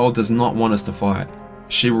 but Skull does not want us to fight.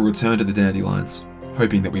 She will return to the Dandelions,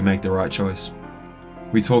 hoping that we make the right choice.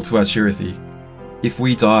 We talk to our Chirithy. If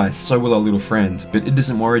we die, so will our little friend, but it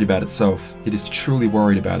isn't worried about itself. It is truly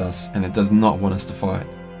worried about us, and it does not want us to fight.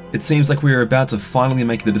 It seems like we are about to finally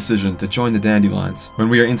make the decision to join the Dandelions when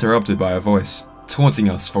we are interrupted by a voice, taunting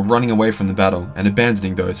us for running away from the battle and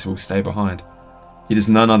abandoning those who will stay behind. It is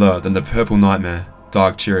none other than the Purple Nightmare,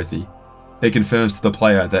 Dark Chirithy. It confirms to the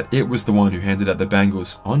player that it was the one who handed out the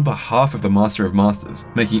bangles on behalf of the Master of Masters,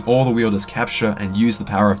 making all the wielders capture and use the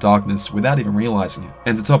power of darkness without even realizing it.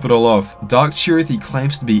 And to top it all off, Dark Chirithy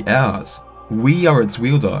claims to be ours. We are its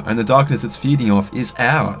wielder, and the darkness it's feeding off is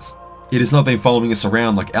ours. It has not been following us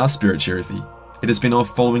around like our Spirit Chirithy. It has been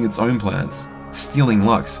off following its own plans, stealing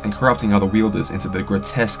Lux and corrupting other wielders into the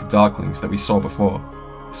grotesque Darklings that we saw before.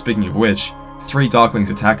 Speaking of which, 3 Darklings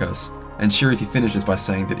attack us, and Chirithy finishes by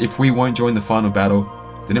saying that if we won't join the final battle,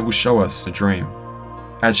 then it will show us a dream.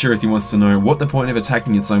 Our Chirithy wants to know what the point of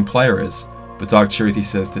attacking its own player is, but Dark Chirithy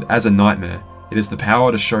says that as a nightmare, it has the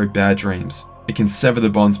power to show bad dreams. It can sever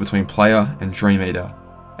the bonds between player and Dream Eater,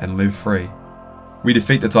 and live free. We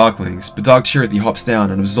defeat the Darklings, but Dark Chirithy hops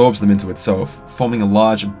down and absorbs them into itself, forming a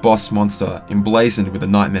large boss monster emblazoned with a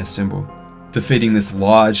nightmare symbol. Defeating this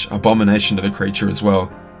large abomination of a creature as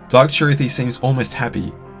well, Dark Chirithy seems almost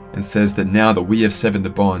happy, and says that now that we have severed the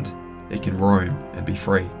bond, it can roam and be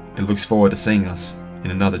free. It looks forward to seeing us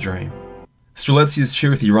in another dream. Strelitzia's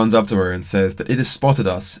Chirithy runs up to her and says that it has spotted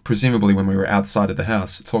us, presumably when we were outside of the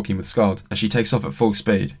house talking with Skald, and she takes off at full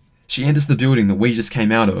speed. She enters the building that we just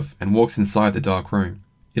came out of and walks inside the dark room.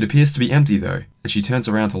 It appears to be empty though, and she turns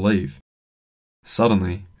around to leave.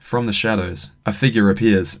 Suddenly, from the shadows, a figure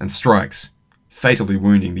appears and strikes, fatally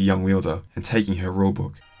wounding the young wielder and taking her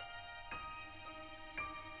rulebook.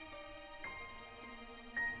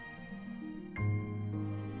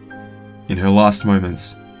 In her last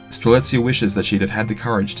moments, Strelitzia wishes that she'd have had the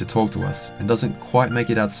courage to talk to us and doesn't quite make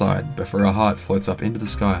it outside before her heart floats up into the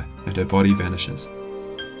sky and her body vanishes.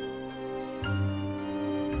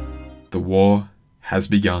 The war has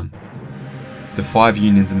begun. The 5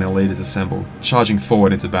 unions and their leaders assemble, charging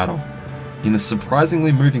forward into battle. In a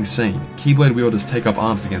surprisingly moving scene, Keyblade wielders take up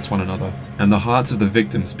arms against one another, and the hearts of the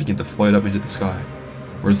victims begin to float up into the sky.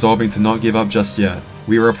 Resolving to not give up just yet,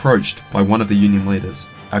 we are approached by one of the union leaders.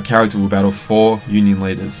 Our character will battle 4 union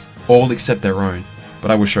leaders, all except their own,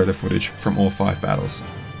 but I will show the footage from all 5 battles.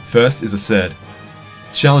 First is Aced.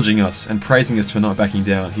 Challenging us and praising us for not backing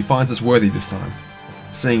down, he finds us worthy this time,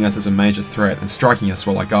 seeing us as a major threat and striking us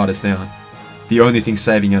while our guard is down. The only thing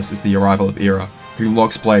saving us is the arrival of Ira, who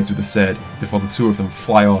locks blades with Aced before the 2 of them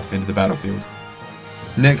fly off into the battlefield.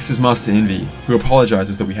 Next is Master Envy, who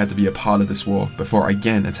apologizes that we had to be a part of this war before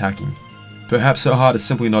again attacking. Perhaps her heart is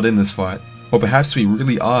simply not in this fight, or perhaps we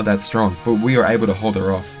really are that strong, but we are able to hold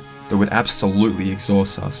her off, though it absolutely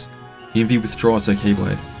exhausts us. Envy withdraws her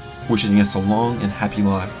Keyblade, wishing us a long and happy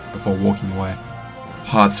life before walking away.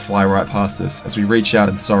 Hearts fly right past us as we reach out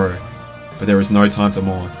in sorrow, but there is no time to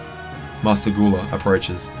mourn. Master Gula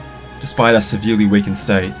approaches. Despite our severely weakened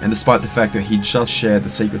state, and despite the fact that he just shared the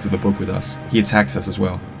secrets of the book with us, he attacks us as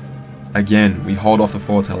well. Again, we hold off the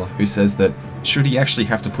foreteller, who says that should he actually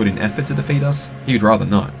have to put in effort to defeat us, he would rather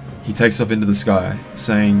not. He takes off into the sky,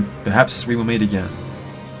 saying, perhaps we will meet again.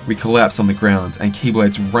 We collapse on the ground, and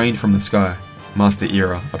Keyblades rain from the sky. Master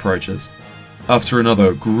Ira approaches. After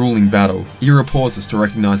another grueling battle, Ira pauses to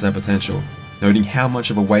recognize our potential, noting how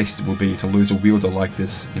much of a waste it will be to lose a wielder like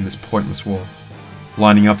this in this pointless war.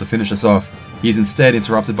 Lining up to finish us off, he is instead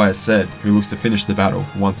interrupted by Aced, who looks to finish the battle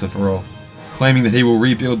once and for all. Claiming that he will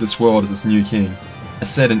rebuild this world as its new king,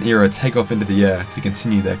 Aced and Ira take off into the air to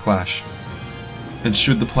continue their clash. And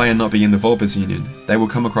should the player not be in the Vulpes Union, they will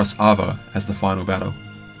come across Ava as the final battle.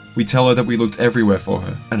 We tell her that we looked everywhere for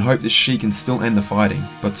her, and hope that she can still end the fighting,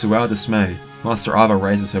 but to our dismay, Master Ava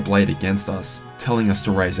raises her blade against us, telling us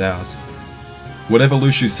to raise ours. Whatever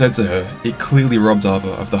Lushu said to her, it clearly robbed Ava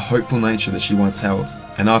of the hopeful nature that she once held,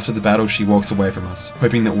 and after the battle she walks away from us,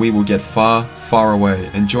 hoping that we will get far, far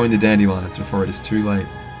away and join the Dandelions before it is too late.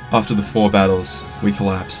 After the 4 battles, we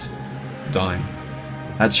collapse, dying.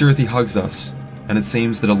 Our Chirithy hugs us, and it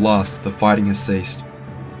seems that at last the fighting has ceased.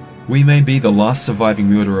 We may be the last surviving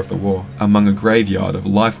wielder of the war, among a graveyard of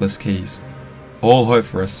lifeless keys. All hope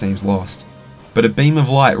for us seems lost. But a beam of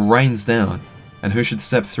light rains down, and who should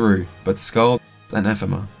step through but Skald and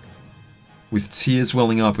Ephema. With tears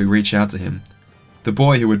welling up, we reach out to him, the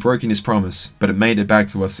boy who had broken his promise, but it made it back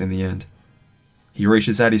to us in the end. He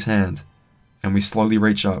reaches out his hand, and we slowly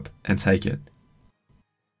reach up and take it.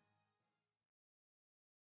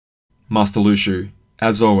 Master Lushu,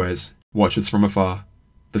 as always, watches from afar.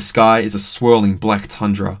 The sky is a swirling black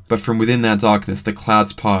tundra, but from within that darkness the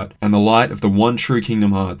clouds part, and the light of the one true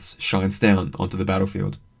Kingdom Hearts shines down onto the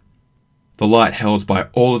battlefield. The light held by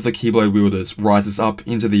all of the Keyblade wielders rises up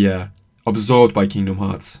into the air, absorbed by Kingdom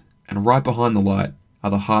Hearts, and right behind the light are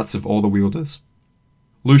the hearts of all the wielders.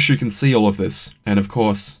 Luxu can see all of this, and of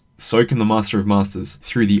course, so can the Master of Masters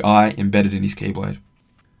through the eye embedded in his Keyblade.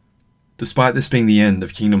 Despite this being the end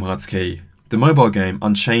of Kingdom Hearts Key, the mobile game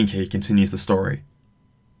Unchained Key continues the story.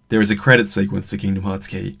 There is a credit sequence to Kingdom Hearts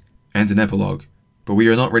Key, and an epilogue, but we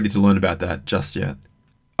are not ready to learn about that just yet.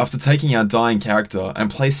 After taking our dying character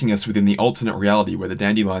and placing us within the alternate reality where the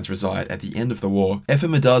Dandelions reside at the end of the war,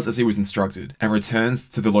 Ephema does as he was instructed, and returns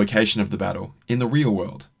to the location of the battle, in the real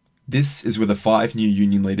world. This is where the 5 new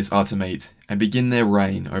Union leaders are to meet, and begin their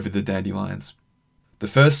reign over the Dandelions. The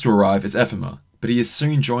first to arrive is Ephema, but he is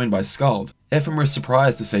soon joined by Skald. Ephema is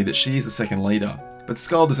surprised to see that she is the second leader, but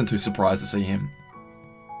Skald isn't too surprised to see him.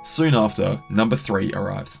 Soon after, number 3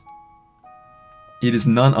 arrives. It is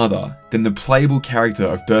none other than the playable character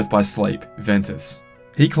of Birth by Sleep, Ventus.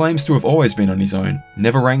 He claims to have always been on his own,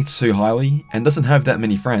 never ranked too highly, and doesn't have that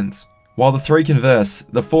many friends. While the 3 converse,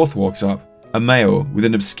 the 4th walks up, a male with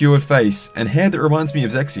an obscured face and hair that reminds me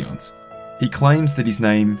of Zexion's. He claims that his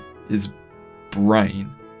name is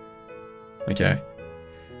Brain. Okay.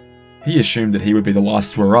 He assumed that he would be the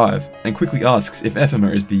last to arrive, and quickly asks if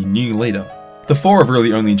Ephema is the new leader. The 4 have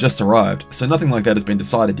really only just arrived, so nothing like that has been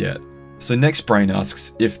decided yet. So next Brain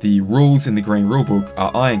asks if the rules in the green rulebook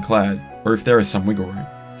are ironclad, or if there is some wiggle room.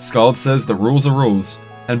 Skald says the rules are rules,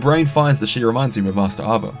 and Brain finds that she reminds him of Master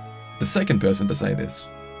Ava, the second person to say this.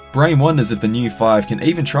 Brain wonders if the new 5 can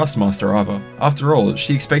even trust Master Ava. After all,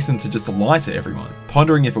 she expects them to just lie to everyone,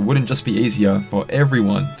 pondering if it wouldn't just be easier for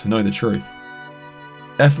everyone to know the truth.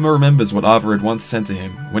 Ephema remembers what Ava had once said to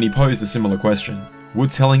him when he posed a similar question. Would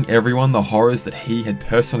telling everyone the horrors that he had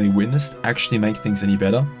personally witnessed actually make things any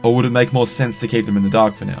better? Or would it make more sense to keep them in the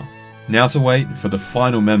dark for now? Now to wait for the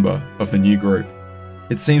final member of the new group.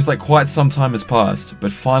 It seems like quite some time has passed,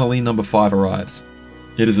 but finally number 5 arrives.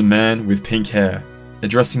 It is a man with pink hair,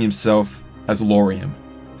 addressing himself as Laurium.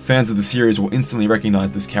 Fans of the series will instantly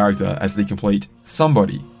recognize this character as the complete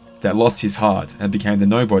somebody that lost his heart and became the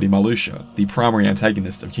nobody Marluxia, the primary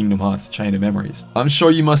antagonist of Kingdom Hearts Chain of Memories. I'm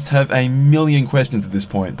sure you must have a million questions at this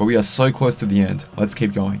point, but we are so close to the end. Let's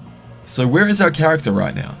keep going. So where is our character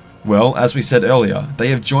right now? Well, as we said earlier, they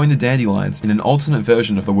have joined the Dandelions in an alternate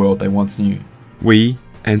version of the world they once knew. We,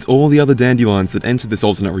 and all the other Dandelions that entered this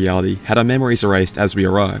alternate reality, had our memories erased as we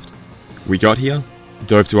arrived. We got here,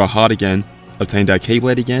 dove to our heart again, obtained our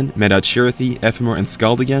Keyblade again, met our Chirithy, Ephema, and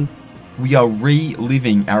Skald again. We are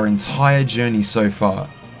reliving our entire journey so far,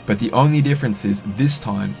 but the only difference is this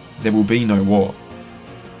time there will be no war.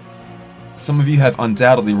 Some of you have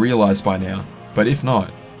undoubtedly realized by now, but if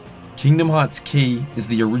not, Kingdom Hearts Key is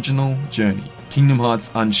the original journey. Kingdom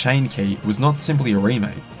Hearts Unchained Key was not simply a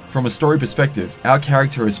remake. From a story perspective, our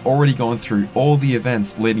character has already gone through all the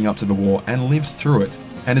events leading up to the war and lived through it,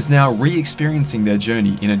 and is now re-experiencing their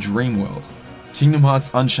journey in a dream world. Kingdom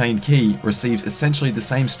Hearts Unchained Key receives essentially the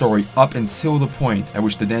same story up until the point at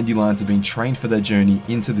which the Dandelions have been trained for their journey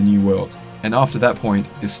into the new world, and after that point,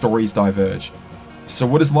 the stories diverge. So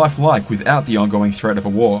what is life like without the ongoing threat of a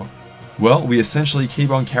war? Well, we essentially keep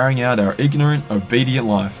on carrying out our ignorant, obedient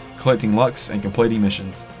life, collecting Lux and completing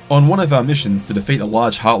missions. On one of our missions to defeat a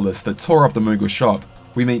large Heartless that tore up the Moogle shop,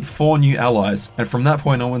 we meet 4 new allies, and from that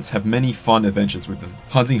point onwards have many fun adventures with them,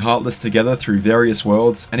 hunting Heartless together through various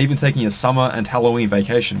worlds, and even taking a summer and Halloween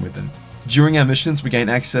vacation with them. During our missions we gain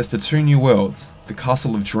access to 2 new worlds, the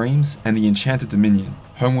Castle of Dreams and the Enchanted Dominion,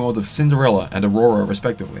 homeworld of Cinderella and Aurora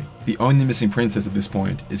respectively. The only missing princess at this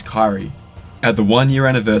point is Kairi. At the 1-year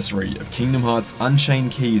anniversary of Kingdom Hearts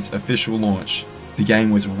Unchained Key's official launch, the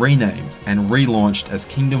game was renamed and relaunched as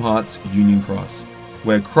Kingdom Hearts Union Cross,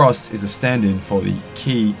 where Cross is a stand-in for the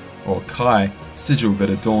Key, or Kai, sigil that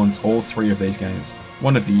adorns all 3 of these games.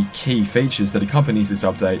 One of the key features that accompanies this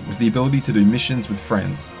update was the ability to do missions with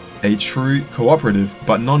friends, a true cooperative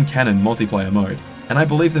but non-canon multiplayer mode, and I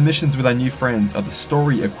believe the missions with our new friends are the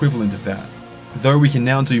story equivalent of that. Though we can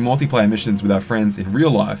now do multiplayer missions with our friends in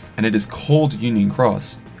real life, and it is called Union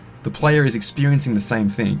Cross, the player is experiencing the same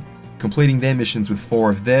thing, completing their missions with 4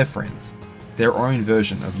 of their friends, their own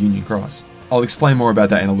version of Union Cross. I'll explain more about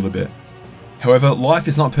that in a little bit. However, life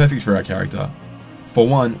is not perfect for our character. For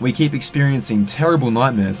one, we keep experiencing terrible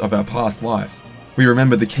nightmares of our past life. We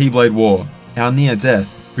remember the Keyblade War, our near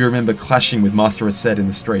death, we remember clashing with Master Aset in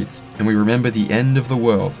the streets, and we remember the end of the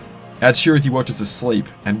world. Our Chirithy watches us sleep,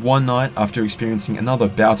 and one night, after experiencing another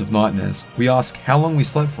bout of nightmares, we ask how long we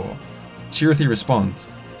slept for. Chirithy responds,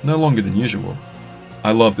 no longer than usual.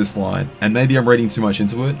 I love this line, and maybe I'm reading too much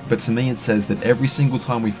into it, but to me it says that every single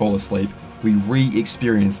time we fall asleep, we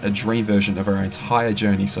re-experience a dream version of our entire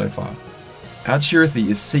journey so far. Our Chirithy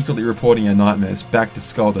is secretly reporting our nightmares back to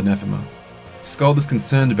Skald and Ephema. Skald is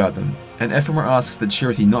concerned about them, and Ephema asks that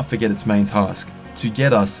Chirithy not forget its main task, to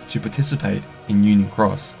get us to participate in Union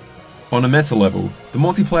Cross. On a meta level, the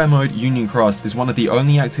multiplayer mode Union Cross is one of the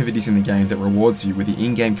only activities in the game that rewards you with the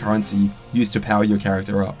in-game currency used to power your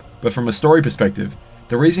character up. But from a story perspective,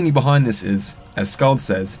 the reasoning behind this is, as Skald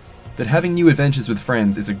says, that having new adventures with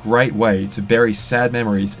friends is a great way to bury sad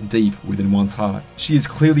memories deep within one's heart. She is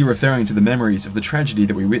clearly referring to the memories of the tragedy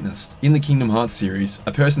that we witnessed. In the Kingdom Hearts series,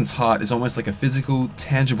 a person's heart is almost like a physical,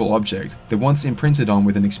 tangible object that once imprinted on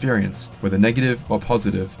with an experience, whether negative or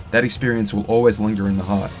positive, that experience will always linger in the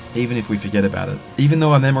heart, even if we forget about it. Even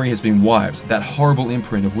though our memory has been wiped, that horrible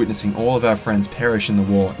imprint of witnessing all of our friends perish in the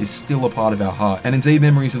war is still a part of our heart, and indeed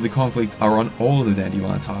memories of the conflict are on all of the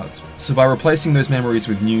Dandelions' hearts. So by replacing those memories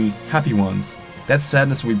with new, happy ones, that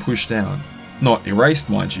sadness will be pushed down. Not erased,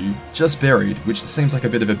 mind you, just buried, which seems like a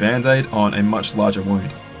bit of a band-aid on a much larger wound.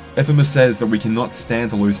 Ephema says that we cannot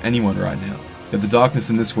stand to lose anyone right now, that the darkness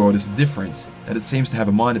in this world is different, that it seems to have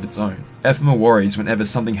a mind of its own. Ephema worries whenever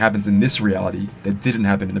something happens in this reality that didn't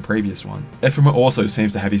happen in the previous one. Ephema also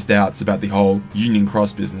seems to have his doubts about the whole Union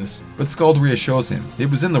Cross business, but Skald reassures him. It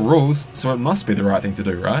was in the rules, so it must be the right thing to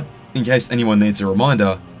do, right? In case anyone needs a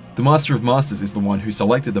reminder, the Master of Masters is the one who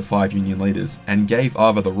selected the 5 Union leaders and gave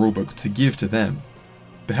Ava the rulebook to give to them.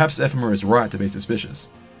 Perhaps Ephema is right to be suspicious.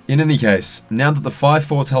 In any case, now that the 5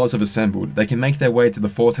 foretellers have assembled, they can make their way to the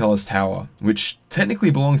foretellers' tower, which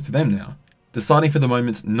technically belongs to them now, deciding for the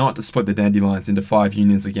moment not to split the Dandelions into 5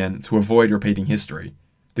 unions again to avoid repeating history.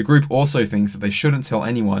 The group also thinks that they shouldn't tell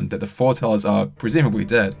anyone that the foretellers are presumably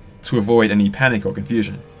dead, to avoid any panic or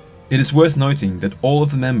confusion. It is worth noting that all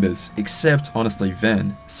of the members, except honestly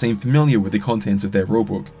Ven, seem familiar with the contents of their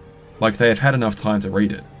rulebook, like they have had enough time to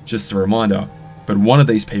read it. Just a reminder, but one of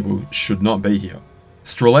these people should not be here.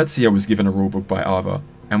 Strelitzia was given a rulebook by Ava,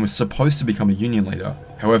 and was supposed to become a Union leader,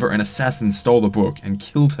 however an assassin stole the book and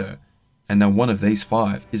killed her, and now one of these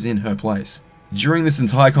 5 is in her place. During this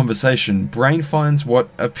entire conversation, Brain finds what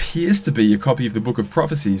appears to be a copy of the Book of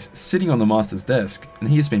Prophecies sitting on the Master's desk, and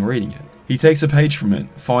he has been reading it. He takes a page from it,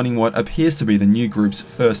 finding what appears to be the new group's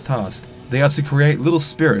first task. They are to create little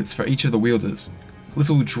spirits for each of the wielders,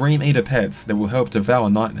 little Dream Eater pets that will help devour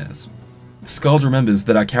nightmares. Skald remembers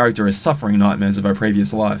that our character is suffering nightmares of our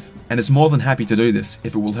previous life, and is more than happy to do this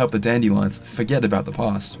if it will help the Dandelions forget about the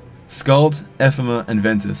past. Skald, Ephema, and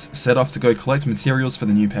Ventus set off to go collect materials for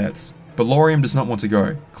the new pets. But Lauriam does not want to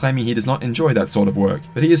go, claiming he does not enjoy that sort of work,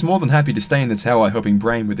 but he is more than happy to stay in the tower helping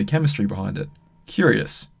Brain with the chemistry behind it.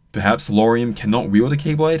 Curious. Perhaps Lauriam cannot wield a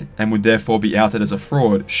Keyblade, and would therefore be outed as a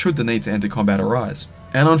fraud should the need to enter combat arise.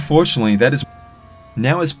 And unfortunately, that is...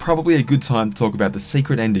 Now is probably a good time to talk about the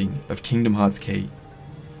secret ending of Kingdom Hearts Key.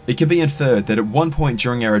 It can be inferred that at one point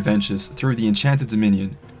during our adventures through the Enchanted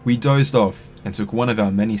Dominion, we dozed off and took one of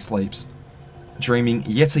our many sleeps. Dreaming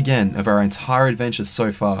yet again of our entire adventures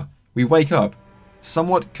so far, we wake up,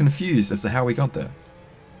 somewhat confused as to how we got there.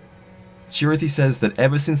 Chirithy says that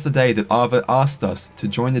ever since the day that Ava asked us to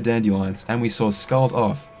join the Dandelions and we saw Skald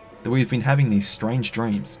off, that we've been having these strange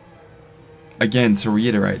dreams. Again, to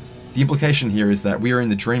reiterate, the implication here is that we are in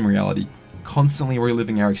the dream reality, constantly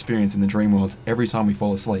reliving our experience in the dream world every time we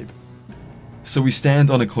fall asleep. So we stand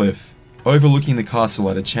on a cliff, overlooking the castle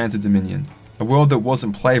at Enchanted Dominion, a world that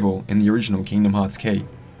wasn't playable in the original Kingdom Hearts Key.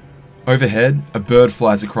 Overhead, a bird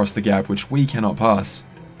flies across the gap which we cannot pass,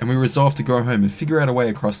 and we resolve to go home and figure out a way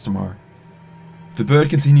across tomorrow. The bird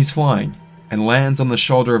continues flying, and lands on the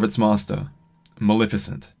shoulder of its master,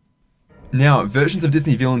 Maleficent. Now, versions of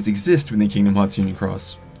Disney villains exist within Kingdom Hearts Union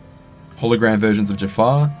Cross. Hologram versions of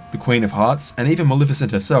Jafar, the Queen of Hearts, and even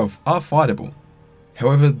Maleficent herself are fightable.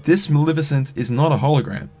 However, this Maleficent is not a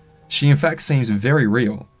hologram. She in fact seems very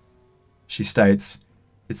real. She states,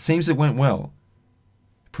 "It seems it went well,"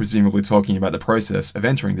 presumably talking about the process of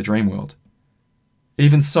entering the dream world.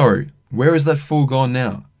 "Even so, where is that fool gone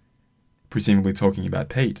now?" Presumably talking about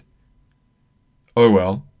Pete. "Oh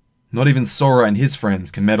well, not even Sora and his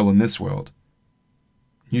friends can meddle in this world.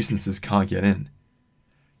 Nuisances can't get in."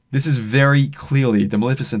 This is very clearly the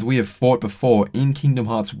Maleficent we have fought before in Kingdom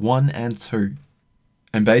Hearts 1 and 2.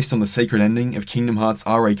 And based on the secret ending of Kingdom Hearts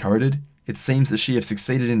RA Coded, it seems that she has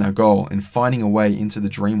succeeded in her goal in finding a way into the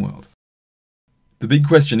dream world. The big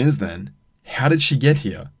question is then, how did she get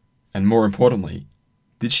here? And more importantly,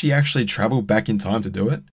 did she actually travel back in time to do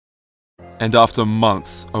it? And after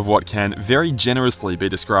months of what can very generously be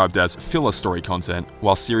described as filler story content,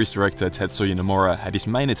 while series director Tetsuya Nomura had his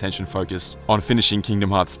main attention focused on finishing Kingdom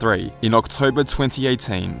Hearts 3, in October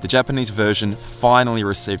 2018, the Japanese version finally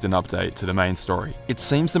received an update to the main story. It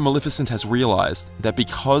seems that Maleficent has realized that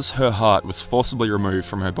because her heart was forcibly removed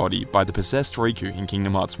from her body by the possessed Riku in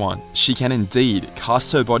Kingdom Hearts 1, she can indeed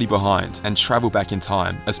cast her body behind and travel back in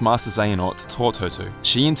time as Master Xehanort taught her to.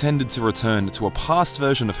 She intended to return to a past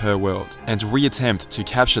version of her world and reattempt to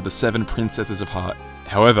capture the 7 Princesses of Heart.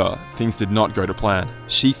 However, things did not go to plan.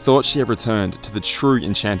 She thought she had returned to the true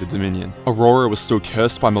Enchanted Dominion. Aurora was still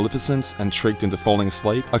cursed by Maleficent and tricked into falling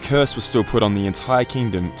asleep. A curse was still put on the entire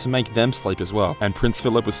kingdom to make them sleep as well, and Prince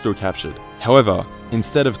Philip was still captured. However,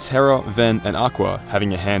 instead of Terra, Ven, and Aqua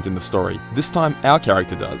having a hand in the story, this time our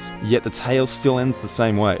character does, yet the tale still ends the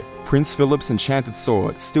same way. Prince Philip's enchanted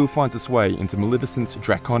sword still finds its way into Maleficent's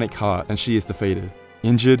draconic heart, and she is defeated.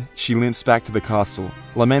 Injured, she limps back to the castle,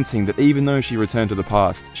 lamenting that even though she returned to the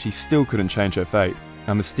past, she still couldn't change her fate.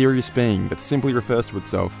 A mysterious being that simply refers to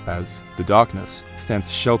itself as the Darkness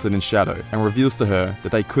stands sheltered in shadow and reveals to her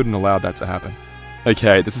that they couldn't allow that to happen.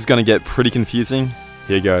 Okay, this is gonna get pretty confusing.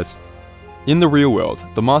 Here goes. In the real world,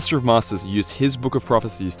 the Master of Masters used his Book of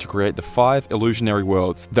Prophecies to create the 5 illusionary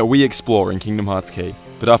worlds that we explore in Kingdom Hearts Key.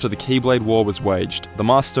 But after the Keyblade War was waged, the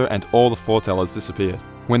Master and all the foretellers disappeared.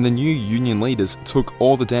 When the new Union leaders took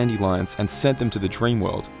all the dandelions and sent them to the Dream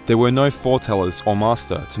World, there were no foretellers or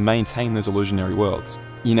Master to maintain those illusionary worlds.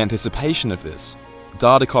 In anticipation of this,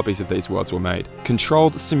 data copies of these worlds were made,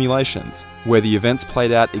 controlled simulations, where the events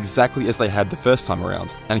played out exactly as they had the first time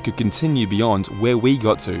around, and could continue beyond where we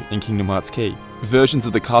got to in Kingdom Hearts Key. Versions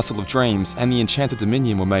of the Castle of Dreams and the Enchanted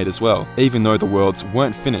Dominion were made as well, even though the worlds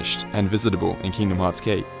weren't finished and visitable in Kingdom Hearts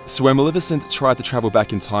Key. So when Maleficent tried to travel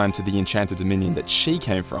back in time to the Enchanted Dominion that she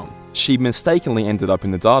came from, she mistakenly ended up in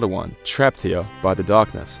the Data One, trapped here by the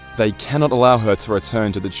Darkness. They cannot allow her to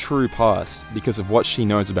return to the true past because of what she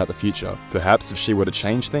knows about the future. Perhaps if she were to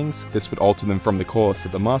change things, this would alter them from the course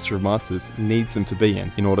that the Master of Masters needs them to be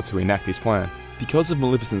in order to enact his plan. Because of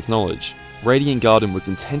Maleficent's knowledge, Radiant Garden was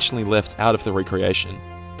intentionally left out of the recreation,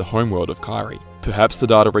 the homeworld of Kairi. Perhaps the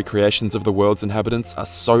data recreations of the world's inhabitants are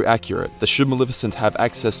so accurate that should Maleficent have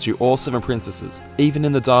access to all 7 princesses, even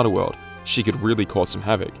in the data world, she could really cause some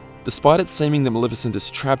havoc. Despite it seeming that Maleficent is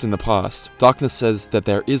trapped in the past, Darkness says that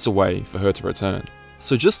there is a way for her to return.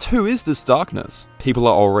 So just who is this Darkness? People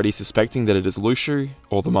are already suspecting that it is Luxu,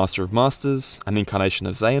 or the Master of Masters, an incarnation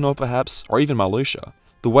of Xehanort perhaps, or even Marluxia.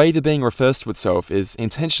 The way the being refers to itself is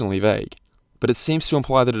intentionally vague, but it seems to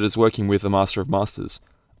imply that it is working with the Master of Masters,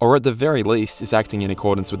 or at the very least is acting in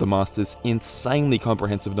accordance with the Master's insanely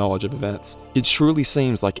comprehensive knowledge of events. It truly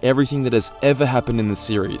seems like everything that has ever happened in the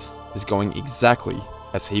series is going exactly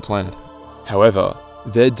as he planned. However,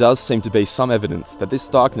 there does seem to be some evidence that this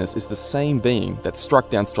Darkness is the same being that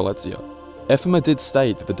struck down Strelitzia. Ephema did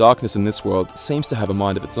state that the Darkness in this world seems to have a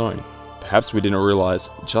mind of its own. Perhaps we didn't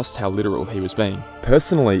realize just how literal he was being.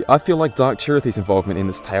 Personally, I feel like Dark Chirithy's involvement in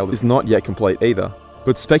this tale is not yet complete either.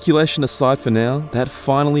 But speculation aside for now, that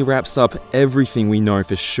finally wraps up everything we know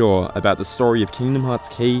for sure about the story of Kingdom Hearts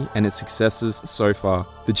Key and its successors so far.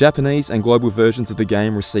 The Japanese and global versions of the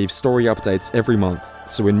game receive story updates every month,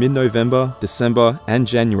 so in mid-November, December, and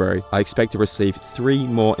January, I expect to receive 3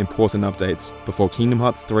 more important updates before Kingdom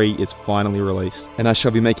Hearts 3 is finally released. And I shall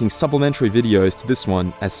be making supplementary videos to this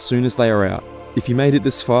one as soon as they are out. If you made it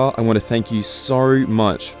this far, I want to thank you so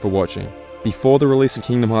much for watching. Before the release of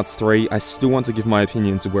Kingdom Hearts 3, I still want to give my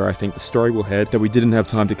opinions of where I think the story will head that we didn't have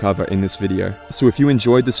time to cover in this video. So if you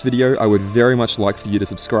enjoyed this video, I would very much like for you to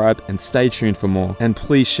subscribe and stay tuned for more, and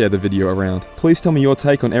please share the video around. Please tell me your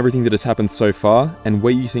take on everything that has happened so far, and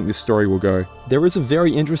where you think this story will go. There is a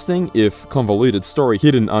very interesting, if convoluted, story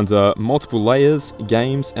hidden under multiple layers,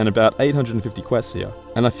 games, and about 850 quests here,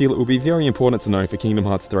 and I feel it will be very important to know for Kingdom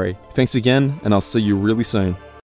Hearts 3. Thanks again, and I'll see you really soon.